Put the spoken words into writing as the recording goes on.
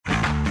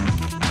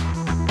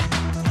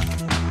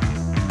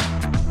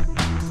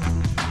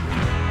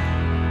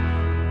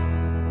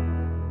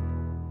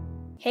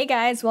Hey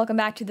guys, welcome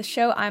back to the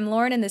show. I'm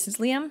Lauren and this is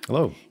Liam.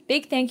 Hello.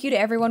 Big thank you to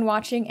everyone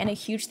watching and a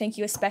huge thank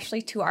you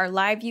especially to our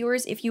live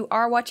viewers. If you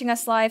are watching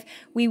us live,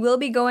 we will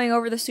be going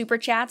over the super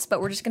chats,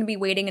 but we're just going to be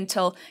waiting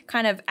until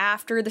kind of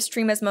after the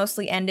stream has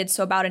mostly ended.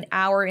 So about an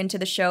hour into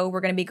the show, we're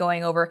going to be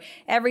going over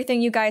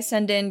everything you guys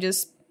send in.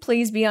 Just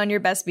please be on your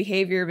best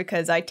behavior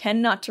because I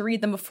tend not to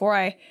read them before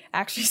I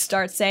actually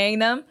start saying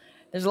them.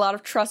 There's a lot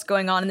of trust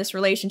going on in this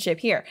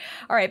relationship here.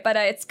 All right, but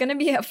it's going to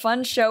be a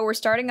fun show. We're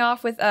starting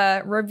off with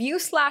a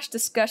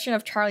review/discussion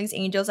of Charlie's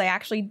Angels. I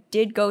actually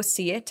did go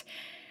see it.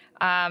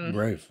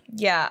 Brave.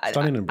 Yeah,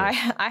 Stunning and brave.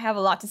 I have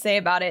a lot to say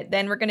about it.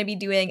 Then we're going to be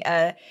doing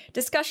a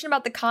discussion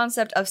about the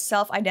concept of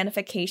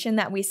self-identification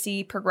that we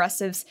see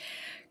progressives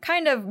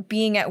kind of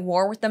being at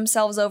war with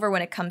themselves over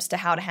when it comes to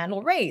how to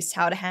handle race,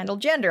 how to handle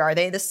gender. Are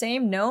they the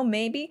same? No,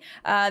 maybe.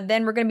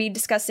 Then we're going to be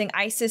discussing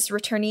ISIS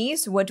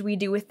returnees. What do we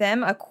do with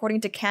them?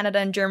 According to Canada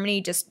and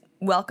Germany, just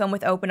welcome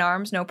with open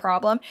arms, no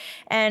problem.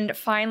 And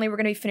finally, we're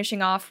going to be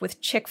finishing off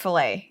with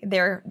Chick-fil-A,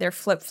 their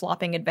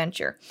flip-flopping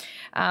adventure.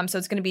 So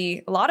it's going to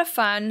be a lot of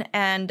fun.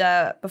 And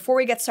before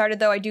we get started,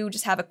 though, I do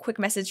just have a quick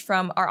message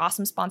from our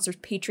awesome sponsor,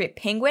 Patriot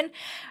Penguin.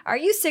 Are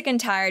you sick and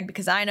tired,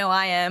 because I know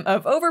I am,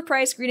 of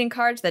overpriced greeting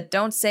cards that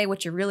don't say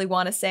what you really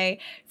want to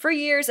say? For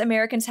years,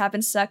 Americans have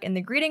been stuck in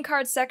the greeting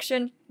card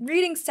section,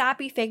 reading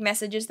sappy fake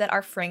messages that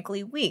are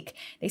frankly weak.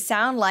 They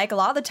sound like, a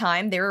lot of the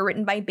time, they were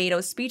written by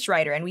Beto's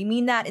speechwriter, and we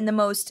mean that in the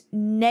most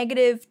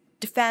negative,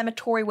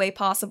 defamatory way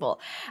possible.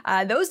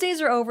 Those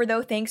days are over,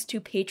 though, thanks to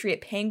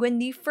Patriot Penguin,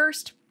 the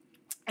first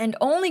and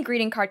only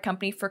greeting card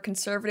company for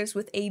conservatives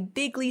with a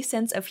bigly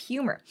sense of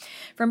humor.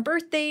 From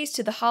birthdays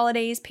to the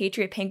holidays,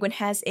 Patriot Penguin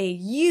has a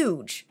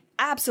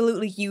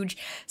absolutely huge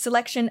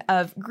selection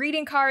of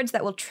greeting cards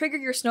that will trigger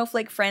your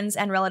snowflake friends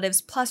and relatives,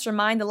 plus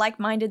remind the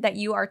like-minded that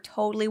you are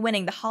totally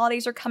winning. The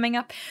holidays are coming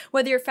up.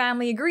 Whether your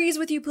family agrees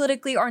with you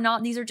politically or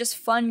not, these are just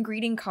fun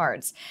greeting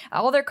cards.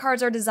 All their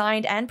cards are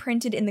designed and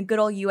printed in the good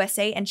old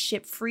USA and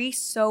ship free,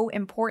 so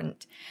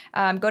important.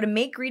 Go to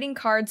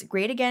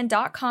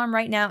makegreetingcardsgreatagain.com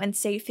right now and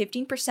save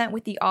 15%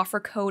 with the offer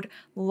code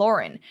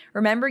Lauren.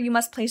 Remember, you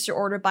must place your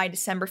order by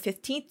December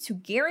 15th to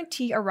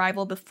guarantee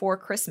arrival before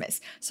Christmas.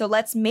 So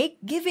let's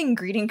make giving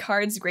greeting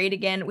cards great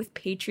again with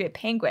Patriot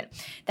Penguin.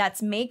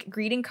 That's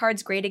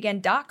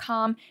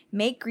makegreetingcardsgreatagain.com,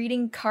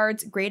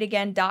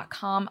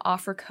 makegreetingcardsgreatagain.com,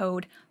 offer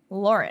code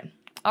Lauren.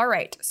 All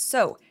right,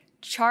 so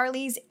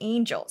Charlie's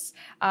Angels.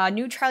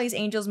 New Charlie's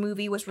Angels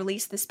movie was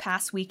released this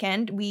past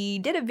weekend. We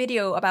did a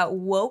video about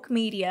woke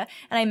media,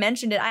 and I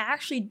mentioned it. I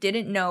actually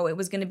didn't know it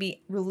was going to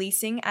be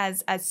releasing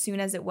as soon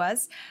as it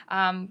was.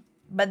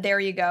 But there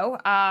you go.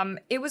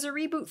 It was a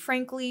reboot,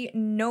 frankly,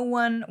 no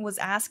one was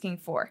asking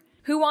for.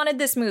 Who wanted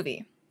this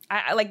movie?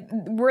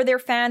 Were there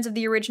fans of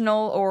the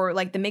original or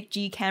like the Mick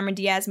G, Cameron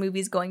Diaz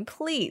movies going,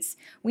 please,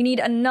 we need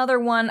another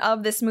one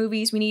of this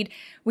movies. We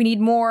need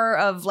more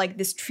of like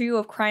this trio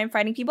of crime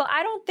fighting people.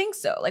 I don't think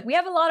so. Like, we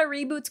have a lot of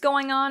reboots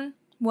going on.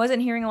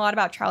 Wasn't hearing a lot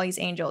about Charlie's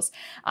Angels.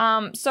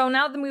 So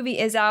now the movie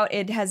is out.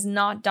 It has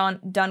not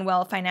done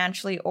well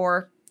financially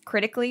or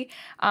critically.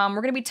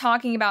 We're going to be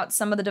talking about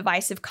some of the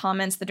divisive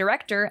comments the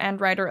director and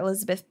writer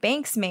Elizabeth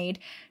Banks made,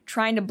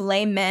 trying to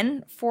blame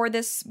men for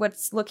this,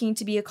 what's looking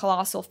to be a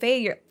colossal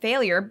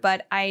failure.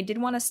 But I did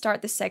want to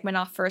start this segment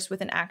off first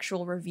with an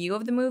actual review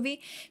of the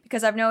movie,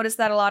 because I've noticed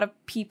that a lot of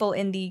people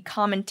in the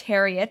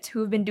commentariat who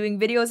have been doing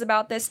videos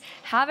about this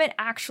haven't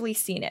actually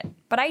seen it.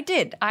 But I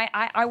did.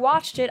 I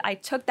watched it. I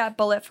took that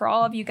bullet for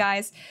all of you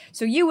guys,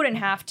 so you wouldn't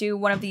have to.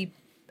 One of the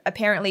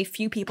apparently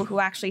few people who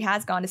actually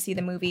has gone to see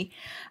the movie.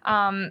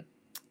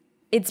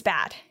 It's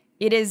bad.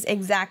 It is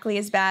exactly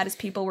as bad as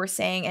people were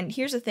saying. And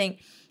here's the thing.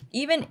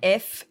 Even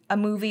if a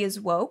movie is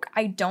woke,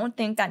 I don't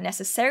think that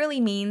necessarily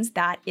means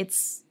that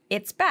it's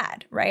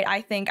bad, right?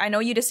 I know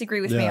you disagree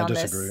with me on this.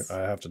 Yeah, I disagree.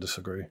 I have to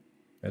disagree.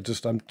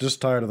 I'm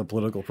just tired of the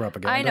political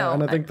propaganda. I know.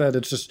 And I think that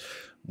it's just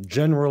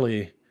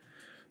generally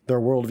their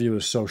worldview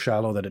is so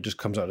shallow that it just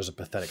comes out as a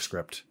pathetic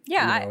script.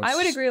 Yeah, I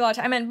would agree a lot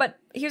of time. But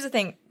here's the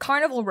thing.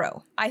 Carnival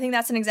Row. I think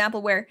that's an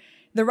example where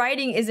the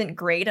writing isn't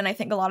great. And I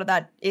think a lot of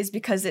that is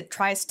because it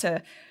tries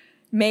to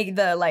make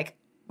the like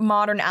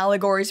modern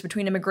allegories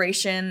between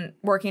immigration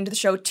working into the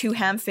show too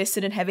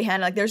ham-fisted and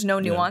heavy-handed. Like, there's no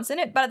nuance in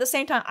it. But at the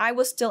same time, I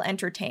was still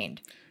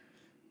entertained.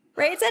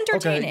 Right? It's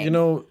entertaining.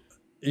 Okay,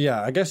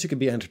 yeah, I guess you could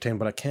be entertained,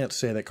 but I can't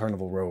say that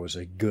Carnival Row is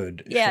a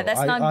good show. Yeah,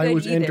 that's not good I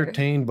was either.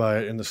 entertained by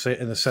it in the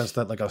sense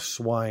that like a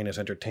swine is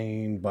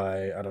entertained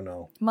by, I don't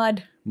know.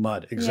 Mud,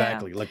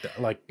 exactly. Yeah.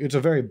 Like it's a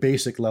very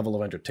basic level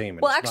of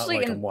entertainment. Well, it's actually,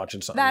 not like I'm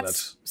watching something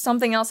that's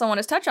something else I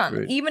want to touch on.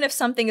 Great. Even if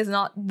something is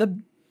not the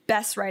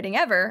best writing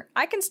ever,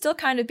 I can still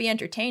kind of be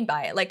entertained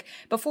by it. Like,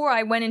 before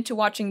I went into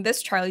watching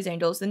this Charlie's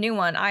Angels, the new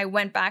one, I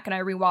went back and I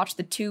rewatched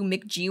the two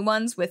Mick G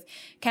ones with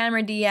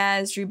Cameron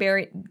Diaz,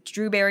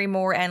 Drew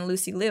Barrymore, and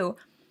Lucy Liu.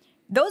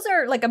 Those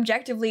are like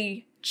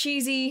objectively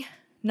cheesy,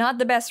 not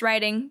the best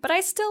writing, but I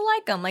still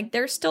like them. Like,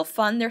 they're still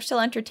fun. They're still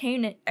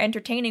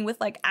entertaining with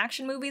like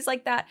action movies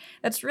like that.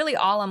 That's really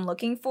all I'm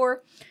looking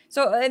for.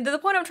 So the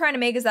point I'm trying to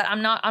make is that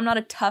I'm not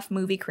a tough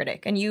movie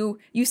critic. And you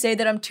say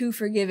that I'm too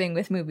forgiving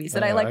with movies,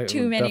 that I like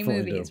too many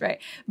movies, right?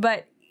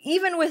 But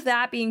even with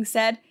that being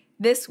said,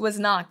 this was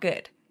not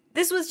good.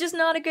 This was just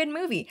not a good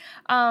movie.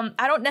 I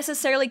don't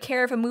necessarily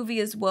care if a movie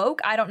is woke.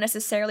 I don't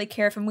necessarily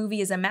care if a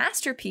movie is a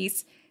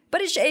masterpiece,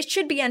 but it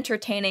should be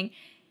entertaining.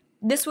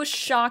 This was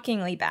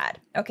shockingly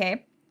bad,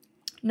 okay?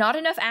 Not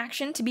enough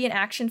action to be an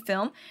action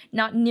film,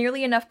 not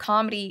nearly enough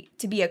comedy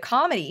to be a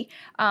comedy,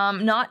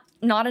 not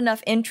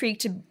enough intrigue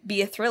to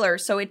be a thriller.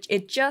 So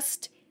it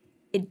just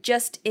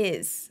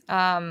is.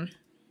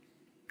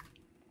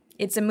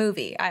 It's a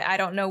movie. I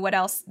don't know what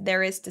else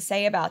there is to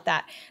say about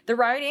that. The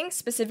writing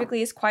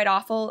specifically is quite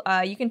awful.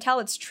 You can tell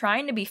it's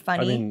trying to be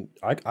funny. I mean,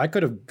 I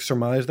could have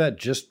surmised that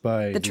just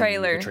by the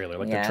trailer. The trailer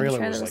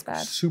was like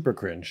bad. Super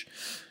cringe.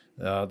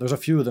 There's a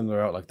few of them that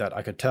are out like that.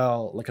 I could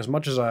tell, like, as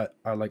much as I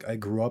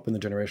grew up in the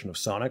generation of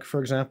Sonic, for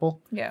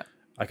example. Yeah.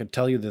 I could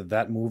tell you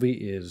that movie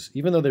is,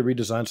 even though they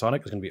redesigned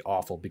Sonic, is going to be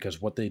awful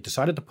because what they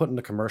decided to put in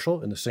the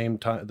commercial in the same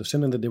time, the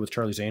same thing they did with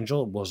Charlie's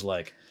Angel was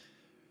like,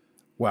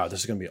 wow, this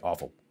is going to be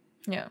awful.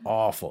 Yeah.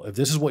 Awful. If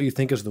this is what you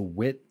think is the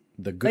wit,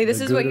 the good, like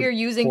this is what you're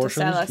using portions,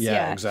 to sell us.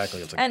 Yeah,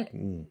 exactly. It's like,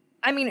 and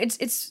I mean,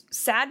 it's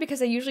sad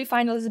because I usually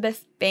find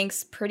Elizabeth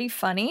Banks pretty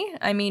funny.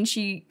 I mean,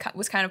 she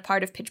was kind of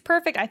part of Pitch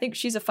Perfect. I think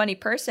she's a funny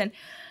person.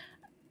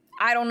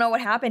 I don't know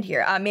what happened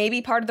here.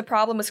 Maybe part of the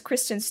problem was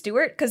Kristen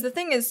Stewart, because the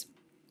thing is,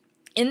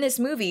 in this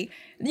movie,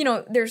 you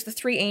know, there's the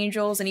three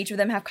angels, and each of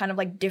them have kind of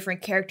like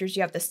different characters.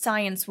 You have the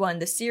science one,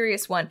 the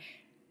serious one.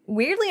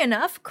 Weirdly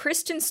enough,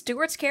 Kristen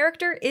Stewart's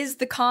character is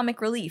the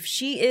comic relief.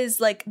 She is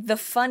like the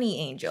funny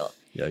angel.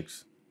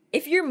 Yikes.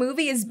 If your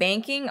movie is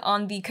banking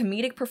on the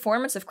comedic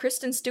performance of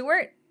Kristen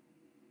Stewart,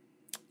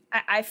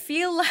 I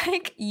feel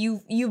like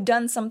you've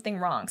done something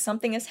wrong.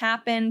 Something has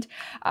happened.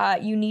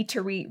 You need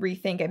to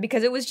rethink it,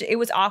 because it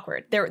was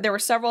awkward. There were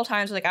several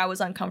times like I was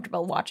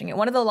uncomfortable watching it.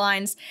 One of the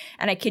lines,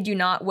 and I kid you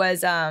not,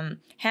 was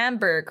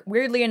Hamburg.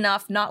 Weirdly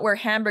enough, not where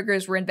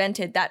hamburgers were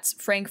invented. That's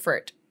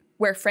Frankfurt,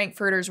 where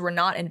frankfurters were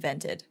not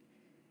invented.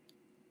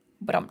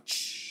 But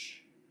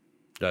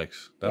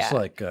Yikes. That's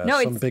like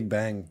some Big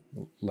Bang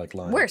like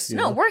line. Worse.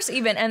 No, worse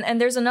even.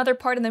 And there's another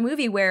part in the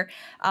movie where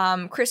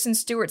Kristen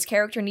Stewart's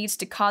character needs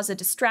to cause a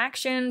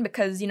distraction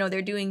because, you know,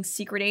 they're doing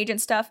secret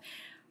agent stuff.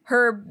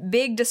 Her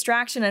big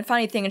distraction and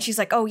funny thing, and she's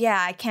like, oh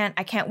yeah, I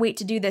can't wait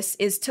to do this,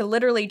 is to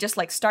literally just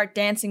like start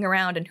dancing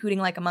around and hooting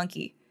like a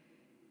monkey.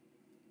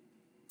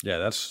 Yeah,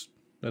 that's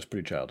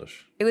pretty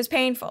childish. It was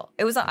painful.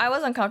 I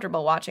was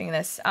uncomfortable watching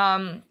this.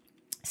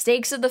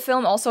 Stakes of the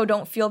film also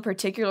don't feel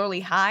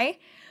particularly high.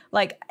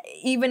 Like,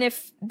 even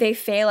if they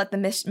fail at the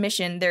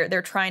mission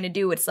they're trying to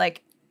do, it's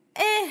like,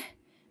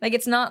 like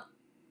it's not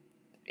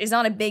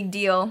a big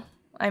deal.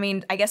 I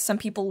mean, I guess some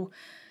people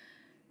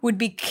would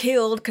be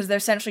killed because they're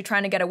essentially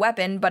trying to get a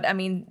weapon, but I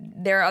mean,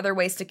 there are other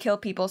ways to kill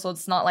people, so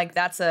it's not like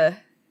that's a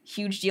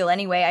huge deal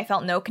anyway. I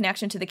felt no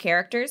connection to the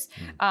characters.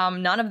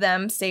 None of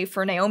them, save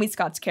for Naomi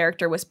Scott's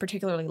character, was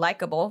particularly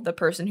likable. The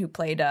person who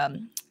played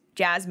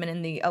Jasmine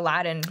in the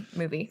Aladdin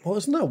movie. Well,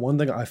 isn't that one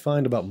thing I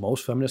find about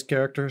most feminist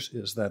characters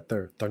is that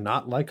they're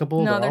not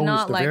likable. No, they're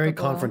not they're very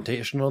likable.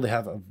 Confrontational. They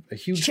have a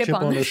huge chip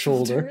on their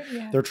shoulder.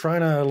 Yeah. They're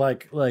trying to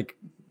like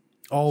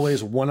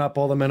always one up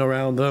all the men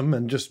around them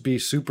and just be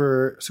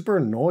super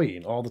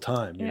annoying all the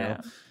time. You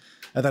know.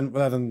 And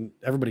then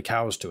everybody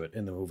cows to it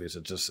in the movies.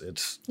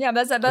 It's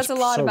that's a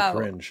lot so about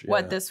cringe.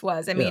 what this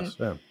was. I mean,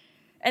 yeah.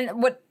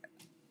 And what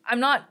I'm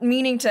not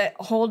meaning to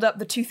hold up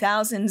the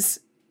 2000s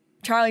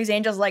Charlie's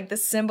Angels like the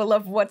symbol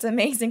of what's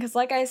amazing, because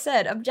like I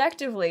said,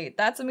 objectively,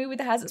 that's a movie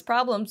that has its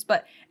problems,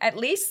 but at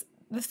least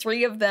the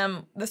three of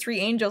them, the three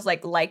angels,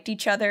 like liked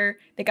each other.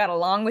 They got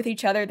along with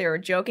each other. They were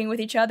joking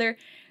with each other.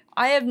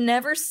 I have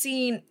never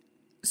seen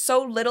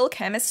so little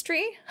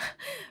chemistry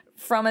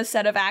from a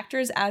set of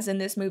actors as in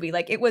this movie.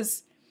 Like, it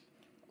was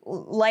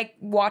like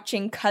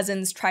watching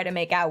cousins try to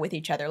make out with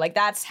each other. Like,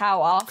 that's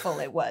how awful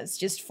it was,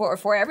 just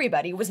for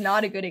everybody. It was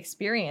not a good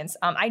experience.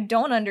 I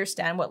don't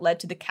understand what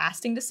led to the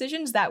casting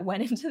decisions that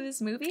went into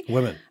this movie.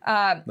 Women.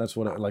 That's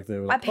what they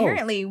were like,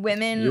 apparently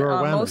women,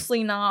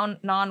 mostly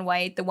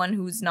non-white. The one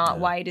who's not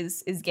white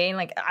is gay. And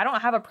like, I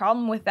don't have a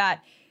problem with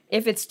that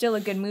if it's still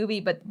a good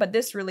movie, but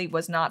this really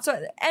was not. So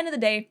at the end of the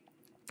day,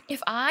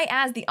 if I,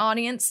 as the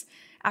audience,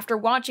 after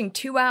watching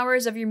 2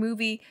 hours of your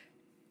movie,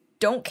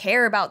 don't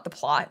care about the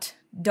plot,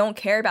 don't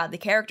care about the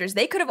characters,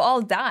 they could have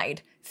all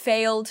died,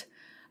 failed,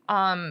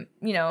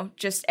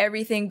 just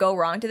everything go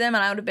wrong to them,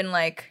 and I would have been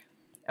like,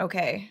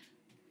 okay.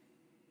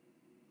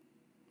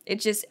 It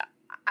just,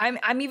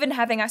 I'm even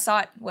having, I saw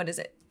it, what is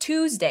it,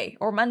 Tuesday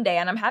or Monday,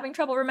 and I'm having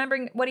trouble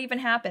remembering what even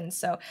happened.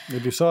 So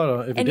if you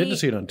didn't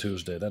see it on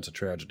Tuesday, that's a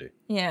tragedy.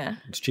 Yeah.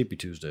 It's Cheapy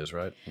Tuesdays,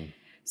 right?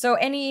 So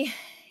any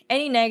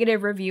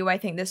negative review I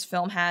think this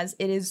film has,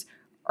 it is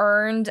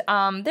earned.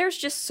 There's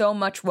just so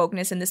much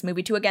wokeness in this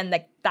movie too. Again,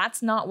 like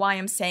that's not why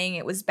I'm saying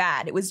it was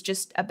bad. It was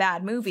just a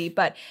bad movie.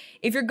 But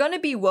if you're gonna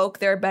be woke,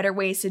 there are better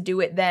ways to do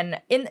it than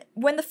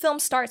when the film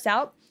starts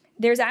out.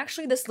 There's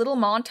actually this little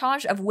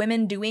montage of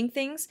women doing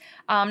things.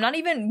 Not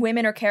even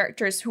women or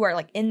characters who are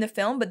like in the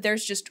film, but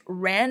there's just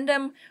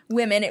random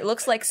women. It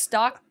looks like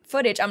stock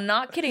footage. I'm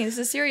not kidding. This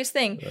is a serious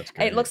thing.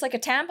 It looks like a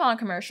tampon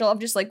commercial of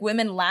just like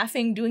women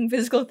laughing, doing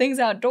physical things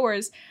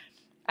outdoors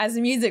as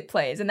the music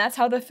plays. And that's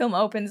how the film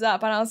opens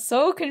up. And I was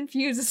so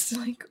confused. It's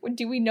like,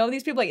 do we know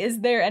these people? Like,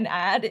 is there an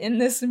ad in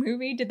this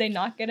movie? Did they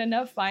not get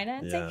enough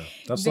financing? Yeah,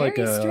 that's very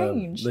like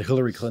strange. The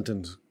Hillary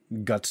Clinton's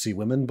Gutsy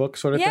Women book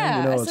sort of thing.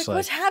 You know, it's like,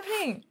 what's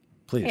happening?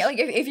 Please. Yeah, like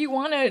if you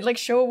want to like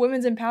show a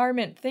women's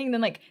empowerment thing, then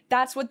like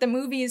that's what the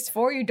movie is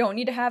for. You don't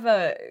need to have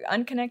a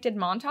unconnected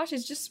montage.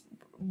 It's just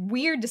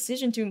weird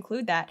decision to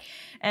include that.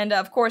 And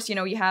of course, you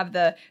know, you have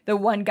the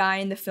one guy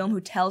in the film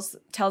who tells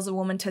a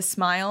woman to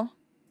smile.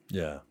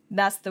 Yeah.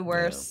 That's the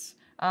worst.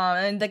 Yeah.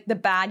 And like the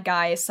bad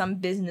guy is some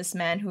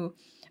businessman who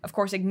of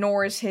course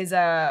ignores his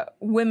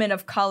women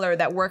of color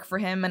that work for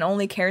him and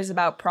only cares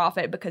about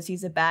profit because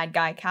he's a bad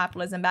guy.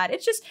 Capitalism bad.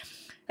 It's just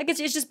like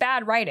it's just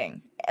bad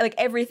writing. Like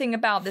everything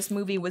about this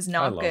movie was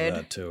not good. I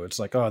love that too. It's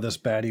like, oh, this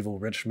bad evil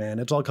rich man.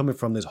 It's all coming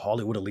from these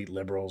Hollywood elite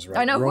liberals, right?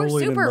 I know, rolling we're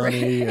super in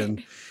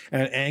money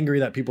and angry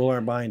that people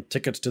aren't buying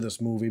tickets to this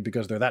movie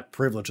because they're that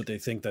privileged that they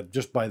think that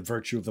just by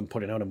virtue of them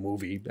putting out a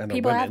movie and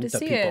people have to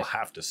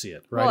see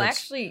it. Right? Well,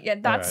 actually, yeah,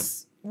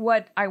 that's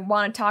what I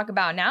want to talk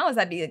about now. Is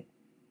that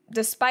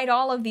despite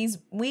all of these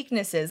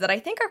weaknesses that I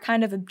think are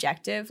kind of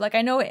objective, like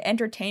I know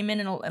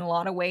entertainment in a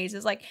lot of ways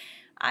is like,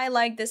 I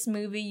like this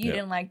movie, you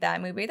didn't like that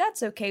movie.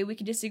 That's okay. We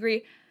can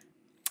disagree.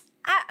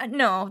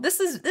 No, this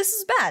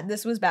is bad.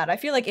 This was bad. I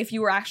feel like if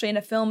you were actually in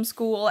a film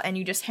school and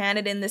you just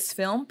handed in this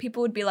film,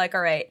 people would be like,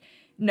 all right,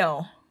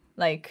 no.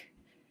 Like,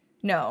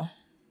 no.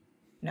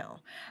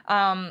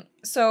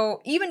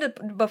 So even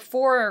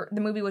before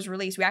the movie was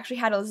released, we actually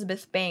had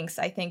Elizabeth Banks,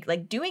 I think,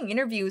 like doing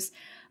interviews,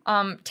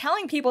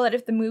 telling people that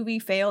if the movie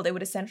failed, it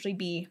would essentially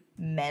be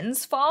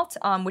men's fault,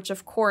 which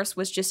of course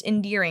was just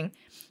endearing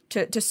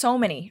to so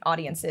many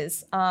audience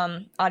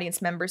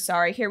members.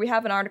 Here we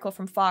have an article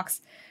from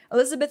Fox.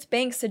 Elizabeth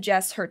Banks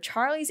suggests her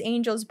Charlie's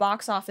Angels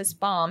box office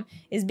bomb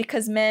is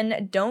because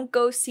men don't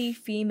go see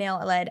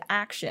female-led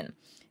action.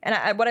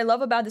 And what I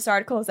love about this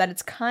article is that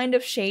it's kind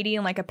of shady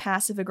in like a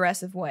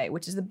passive-aggressive way,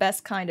 which is the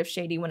best kind of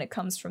shady when it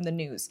comes from the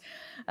news.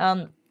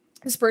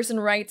 This person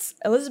writes,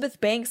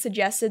 Elizabeth Banks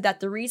suggested that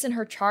the reason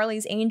her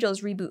Charlie's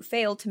Angels reboot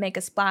failed to make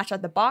a splash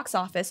at the box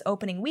office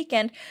opening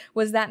weekend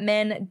was that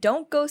men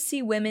don't go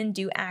see women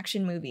do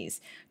action movies.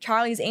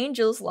 Charlie's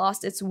Angels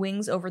lost its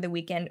wings over the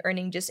weekend,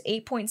 earning just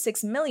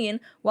 $8.6 million,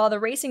 while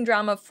the racing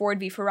drama Ford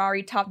v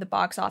Ferrari topped the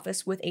box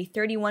office with a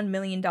 $31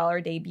 million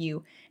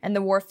debut, and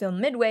the war film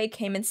Midway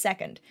came in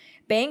second.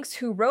 Banks,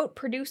 who wrote,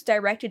 produced,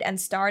 directed, and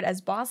starred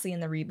as Bosley in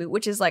the reboot,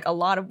 which is like a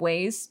lot of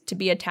ways to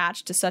be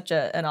attached to such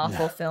an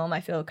awful film. I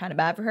feel kind of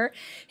bad for her.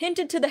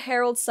 Hinted to the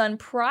Herald Sun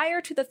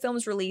prior to the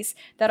film's release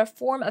that a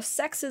form of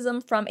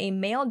sexism from a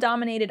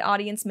male-dominated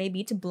audience may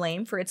be to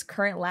blame for its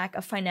current lack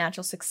of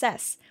financial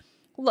success.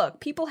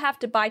 Look, people have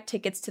to buy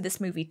tickets to this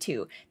movie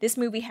too. This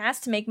movie has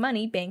to make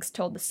money, Banks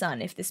told The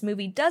Sun. If this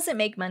movie doesn't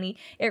make money,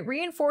 it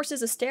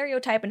reinforces a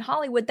stereotype in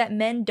Hollywood that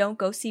men don't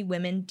go see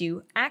women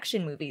do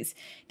action movies.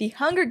 The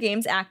Hunger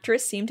Games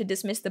actress seemed to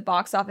dismiss the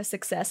box office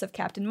success of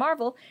Captain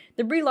Marvel,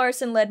 the Brie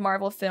Larson-led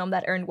Marvel film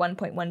that earned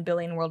 $1.1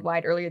 billion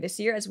worldwide earlier this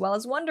year, as well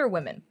as Wonder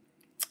Woman,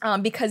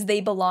 because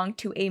they belong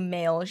to a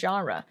male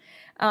genre.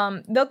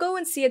 They'll go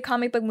and see a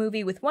comic book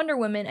movie with Wonder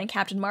Woman and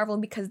Captain Marvel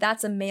because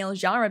that's a male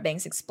genre,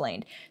 Banks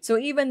explained. So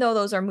even though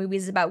those are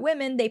movies about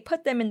women, they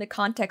put them in the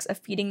context of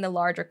feeding the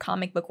larger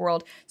comic book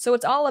world. So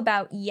it's all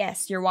about,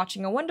 yes, you're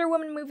watching a Wonder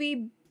Woman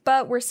movie,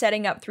 but we're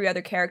setting up 3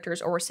 other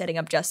characters or we're setting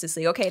up Justice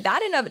League. Okay,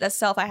 that in of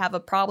itself I have a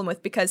problem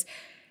with because,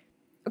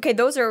 okay,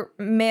 those are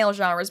male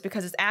genres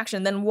because it's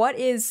action. Then what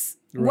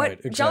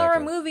genre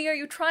movie are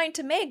you trying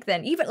to make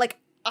then? Even like,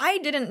 I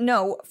didn't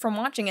know from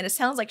watching it. It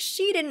sounds like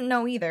she didn't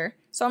know either.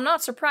 So I'm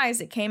not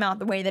surprised it came out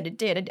the way that it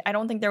did. I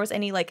don't think there was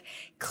any like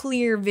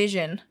clear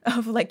vision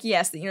of like,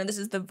 yes, this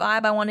is the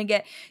vibe I want to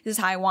get. This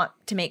is how I want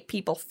to make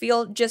people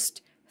feel.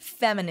 Just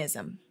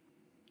feminism.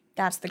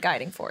 That's the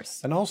guiding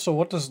force. And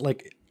also,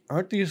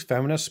 aren't these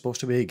feminists supposed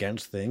to be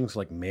against things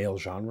like male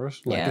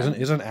genres? Like,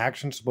 isn't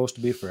action supposed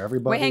to be for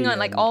everybody? Wait, hang on.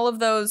 Like all of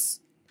those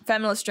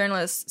feminist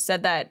journalists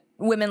said that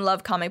women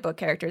love comic book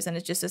characters and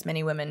it's just as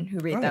many women who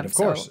read them. Of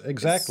course, so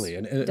exactly.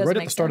 And right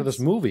at the start of this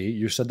movie,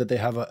 you said that they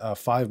have a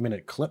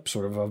 5-minute clip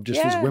sort of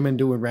just these women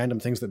doing random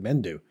things that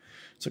men do.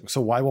 So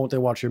why won't they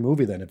watch your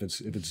movie then if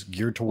it's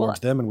geared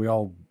towards them and we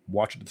all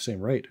watch it at the same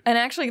rate? And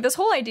actually, this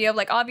whole idea of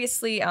like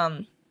obviously,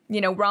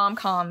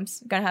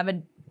 rom-coms gonna have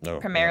a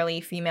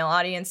primarily female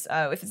audience.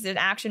 If it's an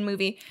action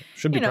movie,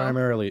 should be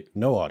primarily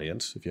no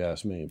audience, if you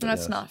ask me. But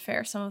that's not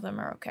fair. Some of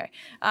them are okay.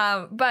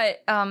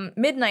 But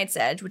Midnight's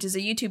Edge, which is a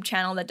YouTube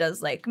channel that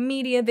does like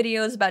media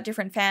videos about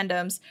different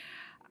fandoms,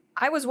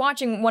 I was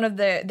watching one of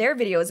their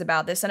videos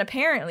about this, and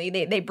apparently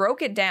they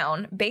broke it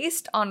down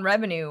based on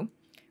revenue.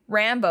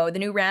 Rambo, the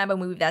new Rambo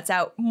movie that's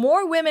out,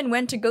 more women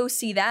went to go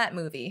see that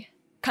movie.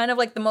 Kind of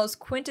like the most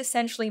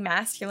quintessentially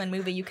masculine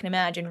movie you can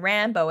imagine.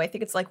 Rambo, I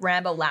think it's like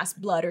Rambo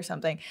Last Blood or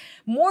something.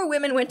 More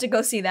women went to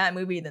go see that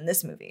movie than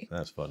this movie.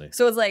 That's funny.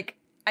 So it's like,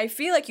 I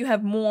feel like you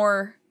have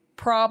more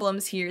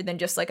problems here than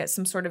just like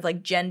some sort of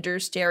like gender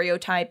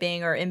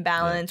stereotyping or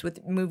imbalance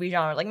with movie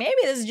genre. Like maybe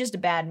this is just a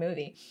bad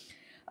movie.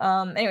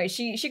 Anyway,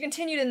 she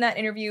continued in that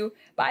interview.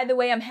 By the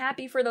way, I'm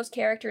happy for those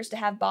characters to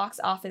have box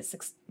office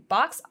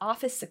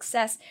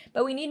success,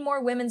 but we need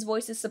more women's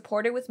voices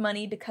supported with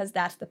money because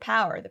that's the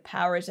power. The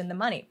power is in the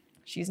money.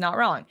 She's not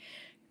wrong.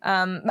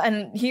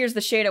 And here's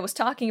the shade I was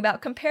talking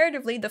about.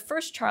 Comparatively, the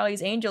first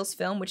Charlie's Angels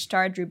film, which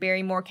starred Drew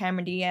Barrymore,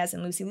 Cameron Diaz,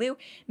 and Lucy Liu,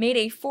 made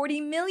a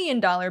 $40 million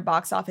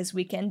box office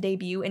weekend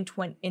debut in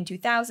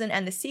 2000,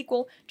 and the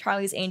sequel,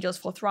 Charlie's Angels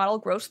Full Throttle,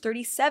 grossed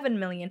 $37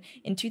 million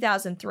in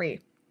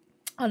 2003.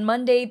 On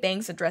Monday,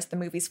 Banks addressed the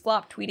movie's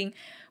flop, tweeting,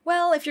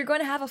 "Well, if you're going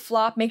to have a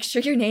flop, make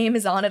sure your name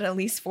is on it at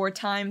least 4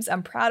 times.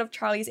 I'm proud of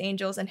Charlie's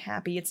Angels and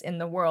happy it's in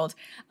the world."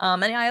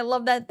 And I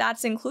love that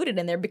that's included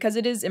in there because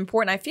it is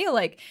important. I feel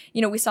like,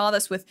 we saw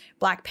this with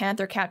Black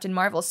Panther, Captain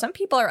Marvel. Some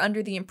people are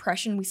under the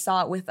impression, we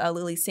saw it with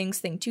Lily Singh's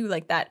thing too,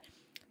 like that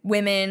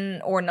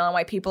women or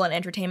non-white people in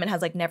entertainment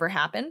has like never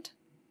happened.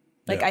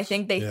 Like, yes. I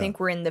think they think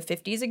we're in the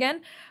 50s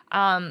again.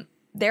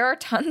 There are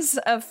tons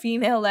of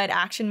female-led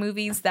action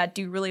movies that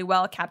do really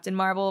well. Captain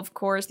Marvel, of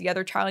course. The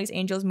other Charlie's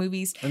Angels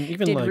movies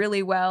did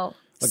really well.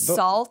 Like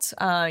Salt,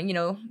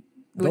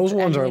 those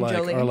ones are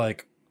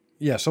like,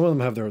 yeah, some of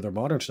them have their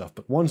modern stuff,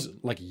 but ones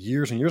like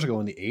years and years ago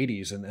in the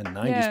 80s and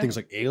 90s, things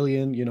like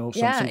Alien,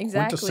 some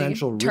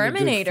quintessential, really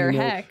Terminator,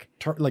 heck.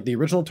 Like the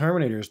original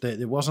Terminators,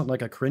 it wasn't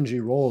like a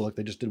cringy role like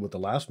they just did with the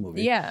last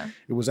movie. Yeah.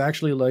 It was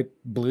actually like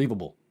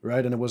believable,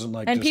 right? And it wasn't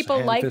like and just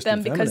people liked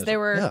them because they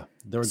were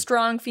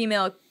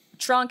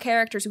strong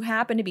characters who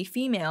happen to be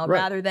female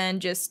rather than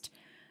just,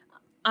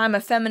 I'm a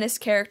feminist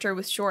character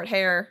with short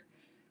hair,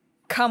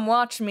 come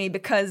watch me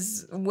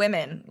because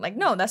women. Like,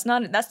 no, that's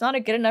not a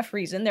good enough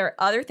reason. There are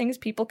other things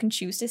people can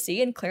choose to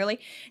see, and clearly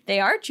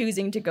they are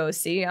choosing to go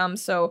see.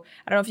 So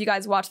I don't know if you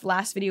guys watched the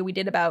last video we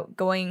did about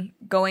go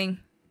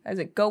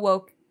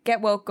woke,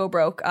 get woke, go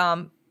broke.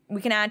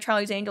 We can add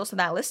Charlie's Angels to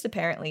that list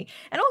apparently.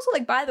 And also,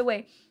 like, by the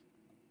way,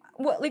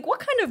 what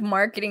kind of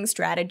marketing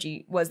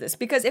strategy was this?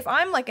 Because if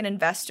I'm like an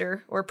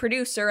investor or a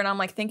producer and I'm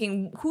like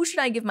thinking, who should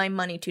I give my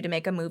money to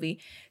make a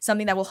movie,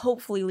 something that will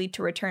hopefully lead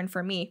to return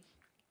for me,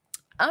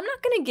 I'm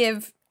not going to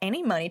give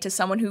any money to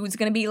someone who's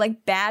going to be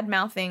like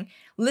bad-mouthing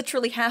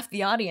literally half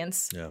the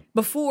audience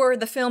before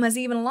the film has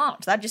even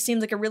launched. That just seems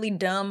like a really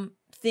dumb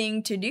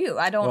thing to do.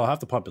 Well, half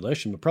the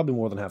population, but probably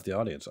more than half the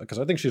audience. Because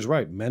I think she's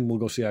right. Men will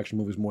go see action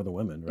movies more than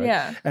women, right?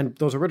 Yeah. And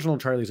those original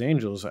Charlie's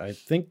Angels, I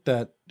think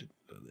that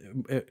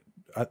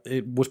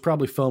it was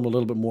probably filmed a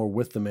little bit more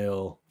with the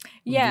male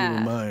view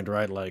in mind,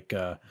 right? Like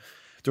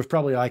there's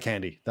probably eye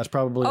candy. That's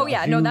probably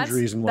a huge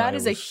reason why. That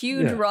is a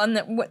huge run.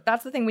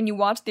 That's the thing when you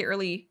watch the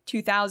early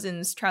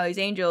 2000s Charlie's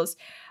Angels.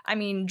 I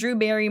mean, Drew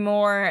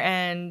Barrymore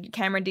and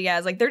Cameron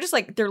Diaz, like they're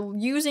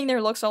using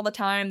their looks all the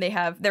time.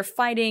 They're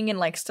fighting in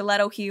like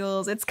stiletto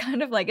heels. It's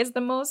kind of like it's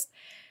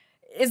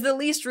the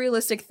least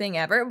realistic thing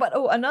ever. But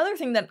another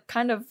thing that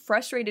kind of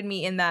frustrated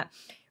me in that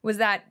was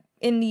that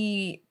in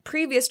the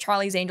previous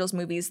Charlie's Angels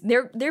movies,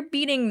 they're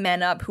beating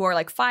men up who are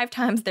like 5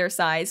 times their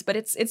size, but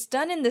it's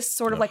done in this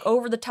sort of like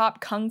over the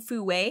top kung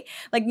fu way.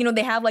 Like,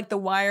 they have like the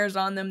wires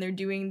on them. They're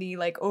doing the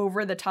like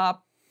over the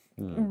top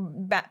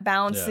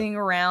bouncing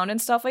around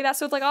and stuff like that.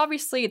 So it's like,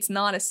 obviously it's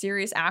not a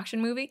serious action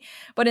movie,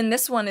 but in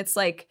this one, it's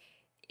like,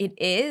 it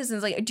is. And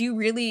it's like, do you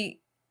really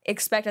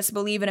expect us to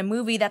believe in a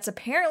movie that's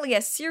apparently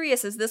as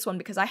serious as this one?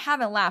 Because I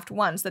haven't laughed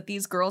once that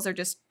these girls are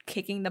just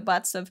kicking the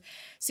butts of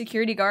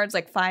security guards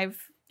like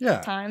 5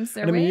 times.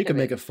 I mean, you can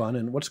make it fun.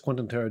 And what's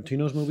Quentin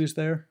Tarantino's movies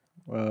there?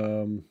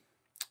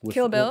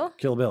 Kill Bill?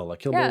 Kill Bill, like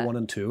Kill Bill 1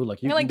 and 2. Like,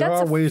 there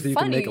are ways that you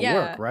can make it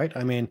work, right?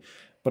 I mean,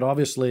 but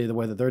obviously the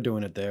way that they're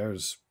doing it there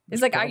is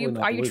like, are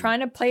you trying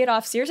to play it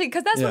off seriously?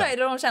 Because that's what I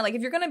don't understand. Like,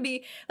 if you're going to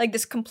be like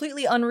this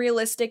completely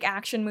unrealistic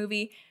action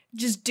movie,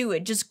 just do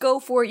it. Just go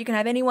for it. You can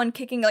have anyone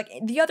kicking. Like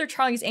the other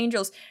Charlie's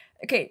Angels,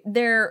 okay,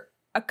 they're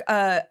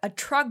a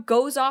truck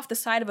goes off the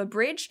side of a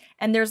bridge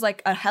and there's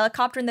like a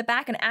helicopter in the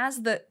back, and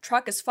as the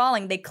truck is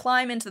falling, they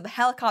climb into the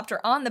helicopter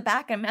on the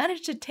back and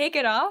manage to take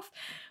it off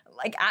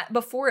like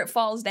before it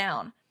falls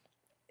down.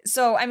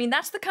 So, I mean,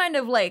 that's the kind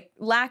of like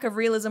lack of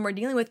realism we're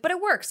dealing with, but it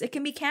works. It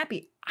can be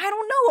campy. I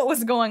don't know what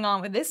was going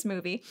on with this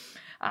movie.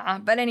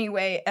 But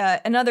anyway,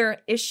 another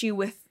issue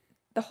with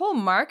the whole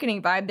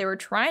marketing vibe they were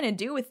trying to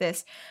do with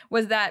this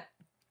was that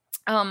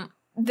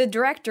the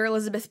director,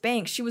 Elizabeth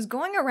Banks, she was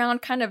going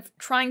around kind of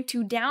trying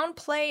to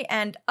downplay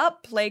and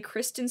upplay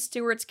Kristen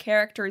Stewart's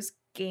character's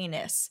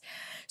gayness.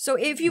 So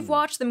if you've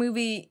watched the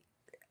movie,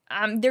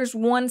 there's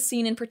one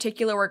scene in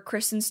particular where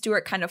Kristen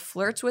Stewart kind of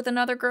flirts with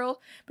another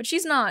girl, but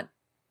she's not,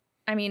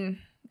 I mean,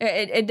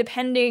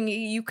 depending,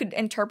 you could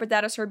interpret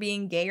that as her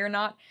being gay or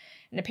not.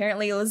 And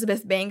apparently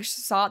Elizabeth Banks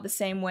saw it the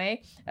same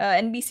way.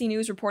 NBC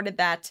News reported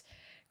that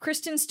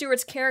Kristen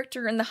Stewart's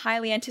character in the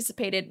highly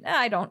anticipated,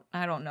 I don't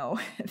know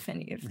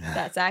if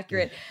that's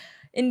accurate.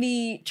 In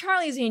the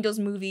Charlie's Angels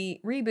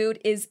movie reboot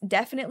is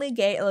definitely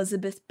gay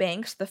Elizabeth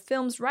Banks, the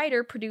film's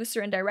writer,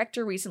 producer, and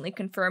director recently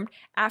confirmed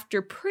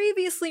after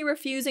previously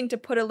refusing to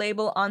put a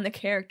label on the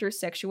character's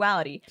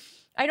sexuality.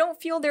 I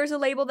don't feel there's a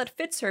label that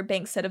fits her,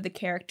 Banks said of the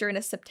character in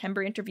a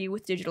September interview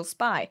with Digital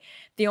Spy.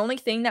 The only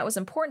thing that was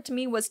important to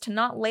me was to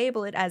not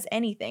label it as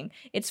anything.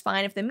 It's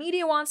fine if the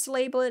media wants to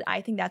label it,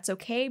 I think that's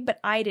okay, but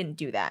I didn't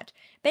do that.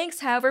 Banks,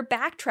 however,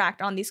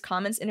 backtracked on these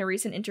comments in a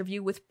recent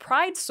interview with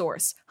Pride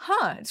Source.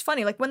 It's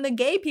funny, like when the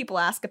gay people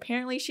ask,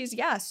 apparently she's,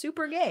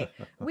 super gay.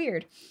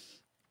 Weird.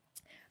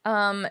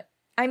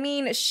 I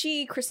mean,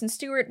 Kristen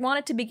Stewart,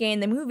 wanted to be gay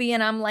in the movie,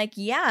 and I'm like,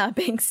 yeah,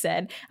 Banks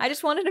said. I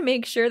just wanted to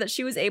make sure that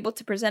she was able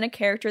to present a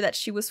character that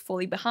she was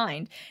fully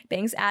behind.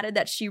 Banks added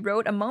that she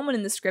wrote a moment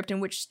in the script in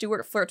which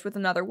Stewart flirts with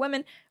another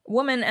woman,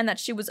 and that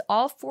she was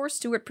all for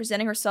Stewart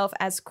presenting herself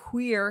as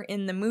queer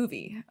in the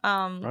movie.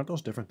 Aren't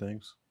those different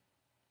things?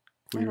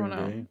 Queer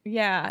and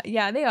gay?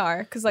 Yeah, they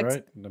are. Cause like,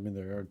 right? I mean,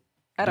 they are.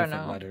 I don't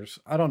know. Letters.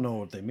 I don't know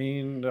what they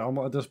mean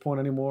at this point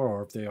anymore,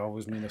 or if they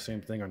always mean the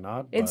same thing or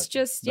not. It's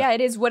just,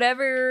 it is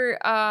whatever,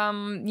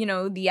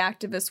 the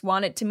activists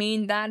want it to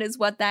mean. That is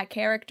what that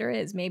character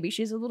is. Maybe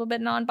she's a little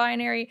bit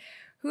non-binary.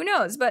 Who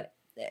knows? But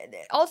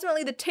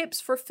ultimately, the tips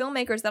for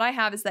filmmakers that I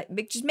have is that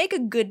just make a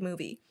good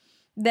movie.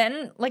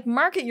 Then,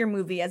 market your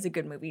movie as a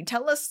good movie.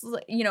 Tell us,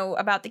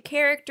 about the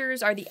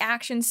characters. Are the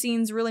action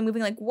scenes really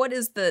moving? What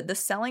is the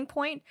selling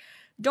point?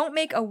 Don't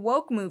make a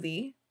woke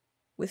movie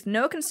with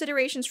no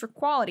considerations for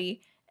quality,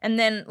 and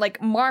then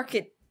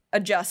market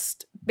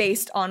adjust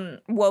based on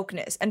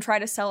wokeness and try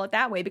to sell it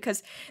that way,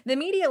 because the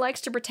media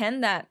likes to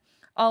pretend that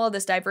all of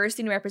this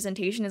diversity and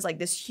representation is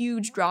this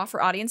huge draw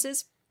for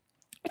audiences.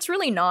 It's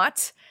really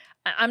not.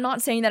 I'm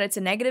not saying that it's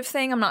a negative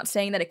thing. I'm not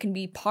saying that it can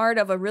be part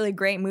of a really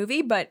great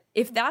movie, but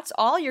if that's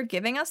all you're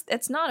giving us,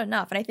 it's not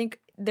enough. And I think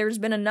there's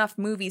been enough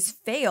movies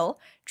fail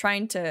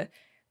trying to,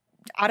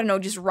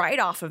 just write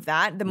off of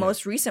that. The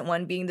most recent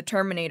one being the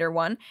Terminator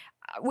one.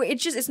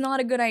 It's not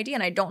a good idea,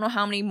 and I don't know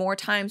how many more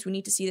times we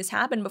need to see this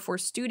happen before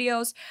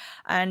studios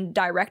and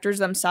directors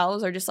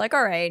themselves are just like,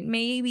 all right,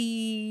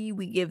 maybe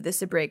we give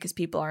this a break because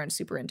people aren't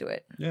super into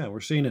it. Yeah, we're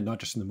seeing it not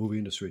just in the movie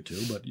industry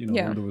too, but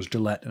there was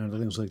Gillette and other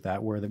things like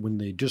that, where when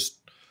they just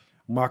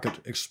market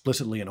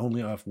explicitly and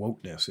only off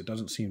wokeness, it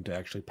doesn't seem to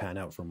actually pan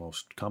out for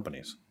most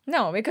companies.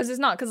 No, because it's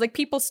not, because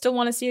people still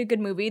want to see a good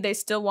movie. They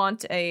still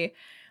want a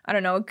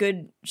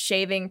good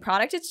shaving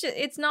product.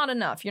 It's not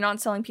enough. You're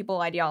not selling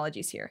people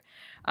ideologies here.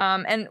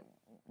 And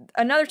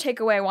another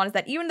takeaway I want is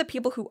that even the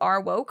people who are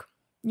woke,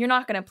 you're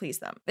not going to please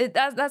them.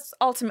 That's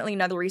ultimately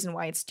another reason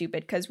why it's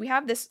stupid, because we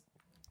have this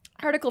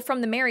article from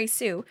the Mary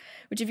Sue,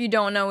 which if you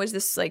don't know is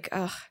this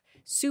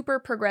super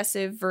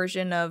progressive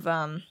version of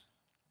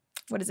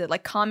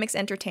comics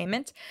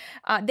entertainment.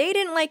 They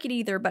didn't like it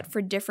either, but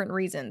for different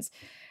reasons.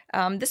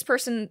 This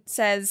person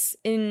says,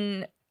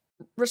 in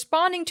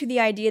responding to the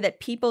idea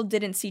that people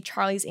didn't see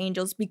Charlie's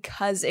Angels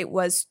because it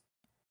was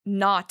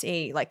not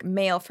a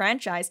male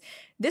franchise,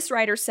 this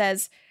writer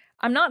says,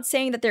 I'm not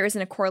saying that there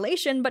isn't a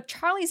correlation, but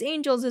Charlie's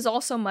Angels is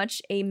also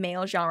much a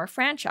male genre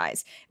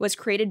franchise. It was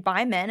created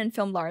by men and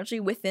filmed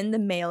largely within the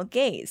male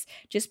gaze.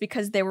 Just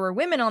because there were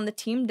women on the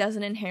team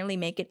doesn't inherently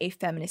make it a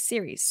feminist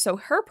series. So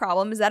her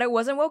problem is that it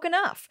wasn't woke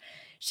enough.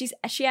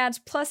 She adds,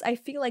 plus I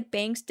feel like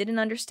Banks didn't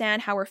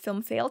understand how her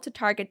film failed to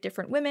target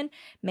different women,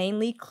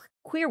 mainly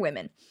queer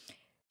women.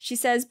 She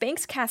says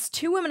Banks cast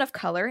 2 women of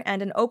color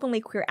and an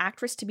openly queer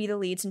actress to be the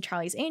leads in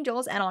Charlie's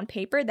Angels, and on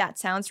paper that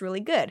sounds really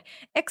good.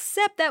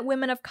 Except that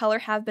women of color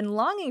have been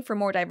longing for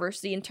more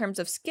diversity in terms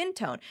of skin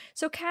tone,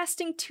 so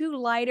casting 2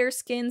 lighter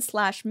skin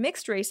 /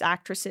 mixed race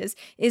actresses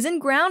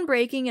isn't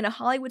groundbreaking in a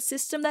Hollywood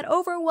system that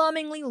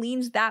overwhelmingly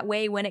leans that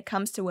way when it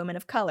comes to women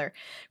of color.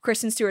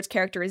 Kristen Stewart's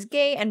character is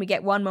gay, and we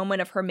get one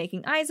moment of her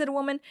making eyes at a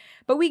woman,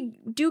 but we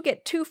do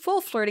get 2 full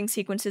flirting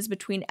sequences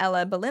between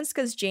Ella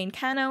Balinska's Jane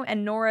Cano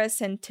and Nora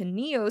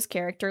Centineo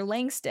character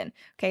Langston.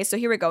 Okay, so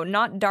here we go.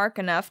 Not dark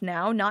enough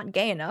now, not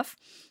gay enough.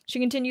 She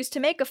continues, to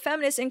make a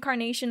feminist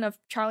incarnation of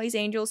Charlie's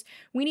Angels,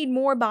 we need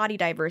more body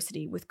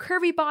diversity, with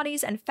curvy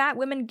bodies and fat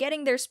women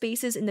getting their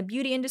spaces in the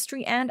beauty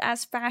industry and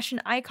as fashion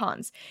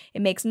icons.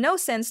 It makes no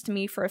sense to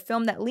me for a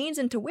film that leans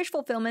into wish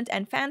fulfillment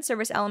and fan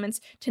service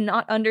elements to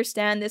not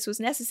understand this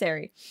was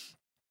necessary.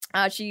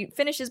 She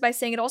finishes by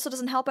saying it also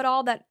doesn't help at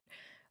all that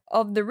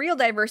of the real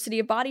diversity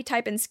of body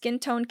type and skin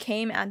tone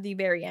came at the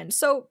very end.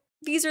 So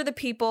these are the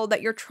people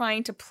that you're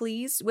trying to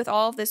please with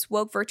all of this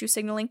woke virtue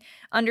signaling.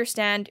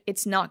 Understand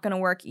it's not going to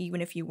work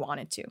even if you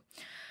wanted to.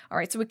 All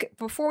right, so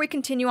before we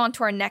continue on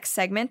to our next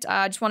segment,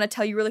 I just want to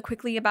tell you really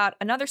quickly about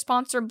another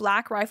sponsor,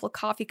 Black Rifle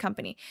Coffee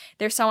Company.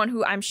 They're someone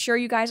who I'm sure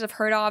you guys have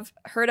heard of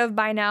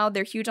by now.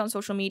 They're huge on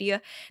social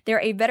media.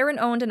 They're a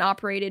veteran-owned and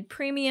operated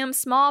premium,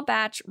 small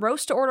batch,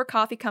 roast-to-order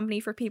coffee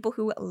company for people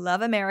who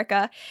love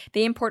America.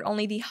 They import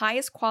only the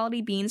highest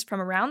quality beans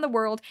from around the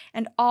world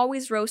and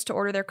always roast to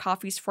order their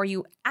coffees for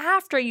you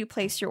after you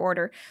place your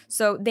order.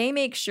 So they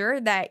make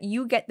sure that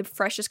you get the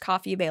freshest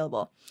coffee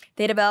available.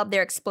 They develop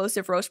their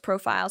explosive roast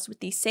profiles with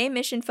the same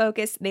mission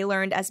focus they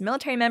learned as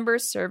military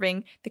members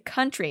serving the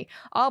country.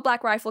 All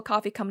Black Rifle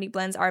Coffee Company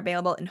blends are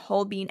available in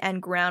whole bean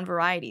and ground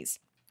varieties.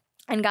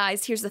 And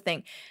guys, here's the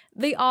thing.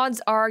 The odds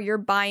are you're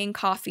buying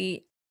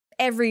coffee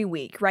every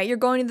week, right? You're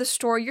going to the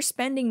store, you're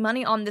spending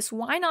money on this.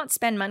 Why not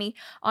spend money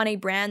on a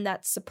brand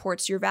that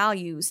supports your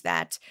values,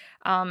 that,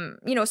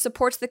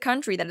 supports the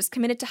country, that is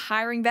committed to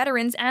hiring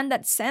veterans, and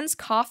that sends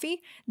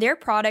coffee, their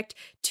product,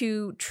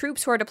 to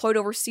troops who are deployed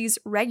overseas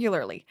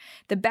regularly?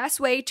 The best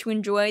way to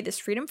enjoy this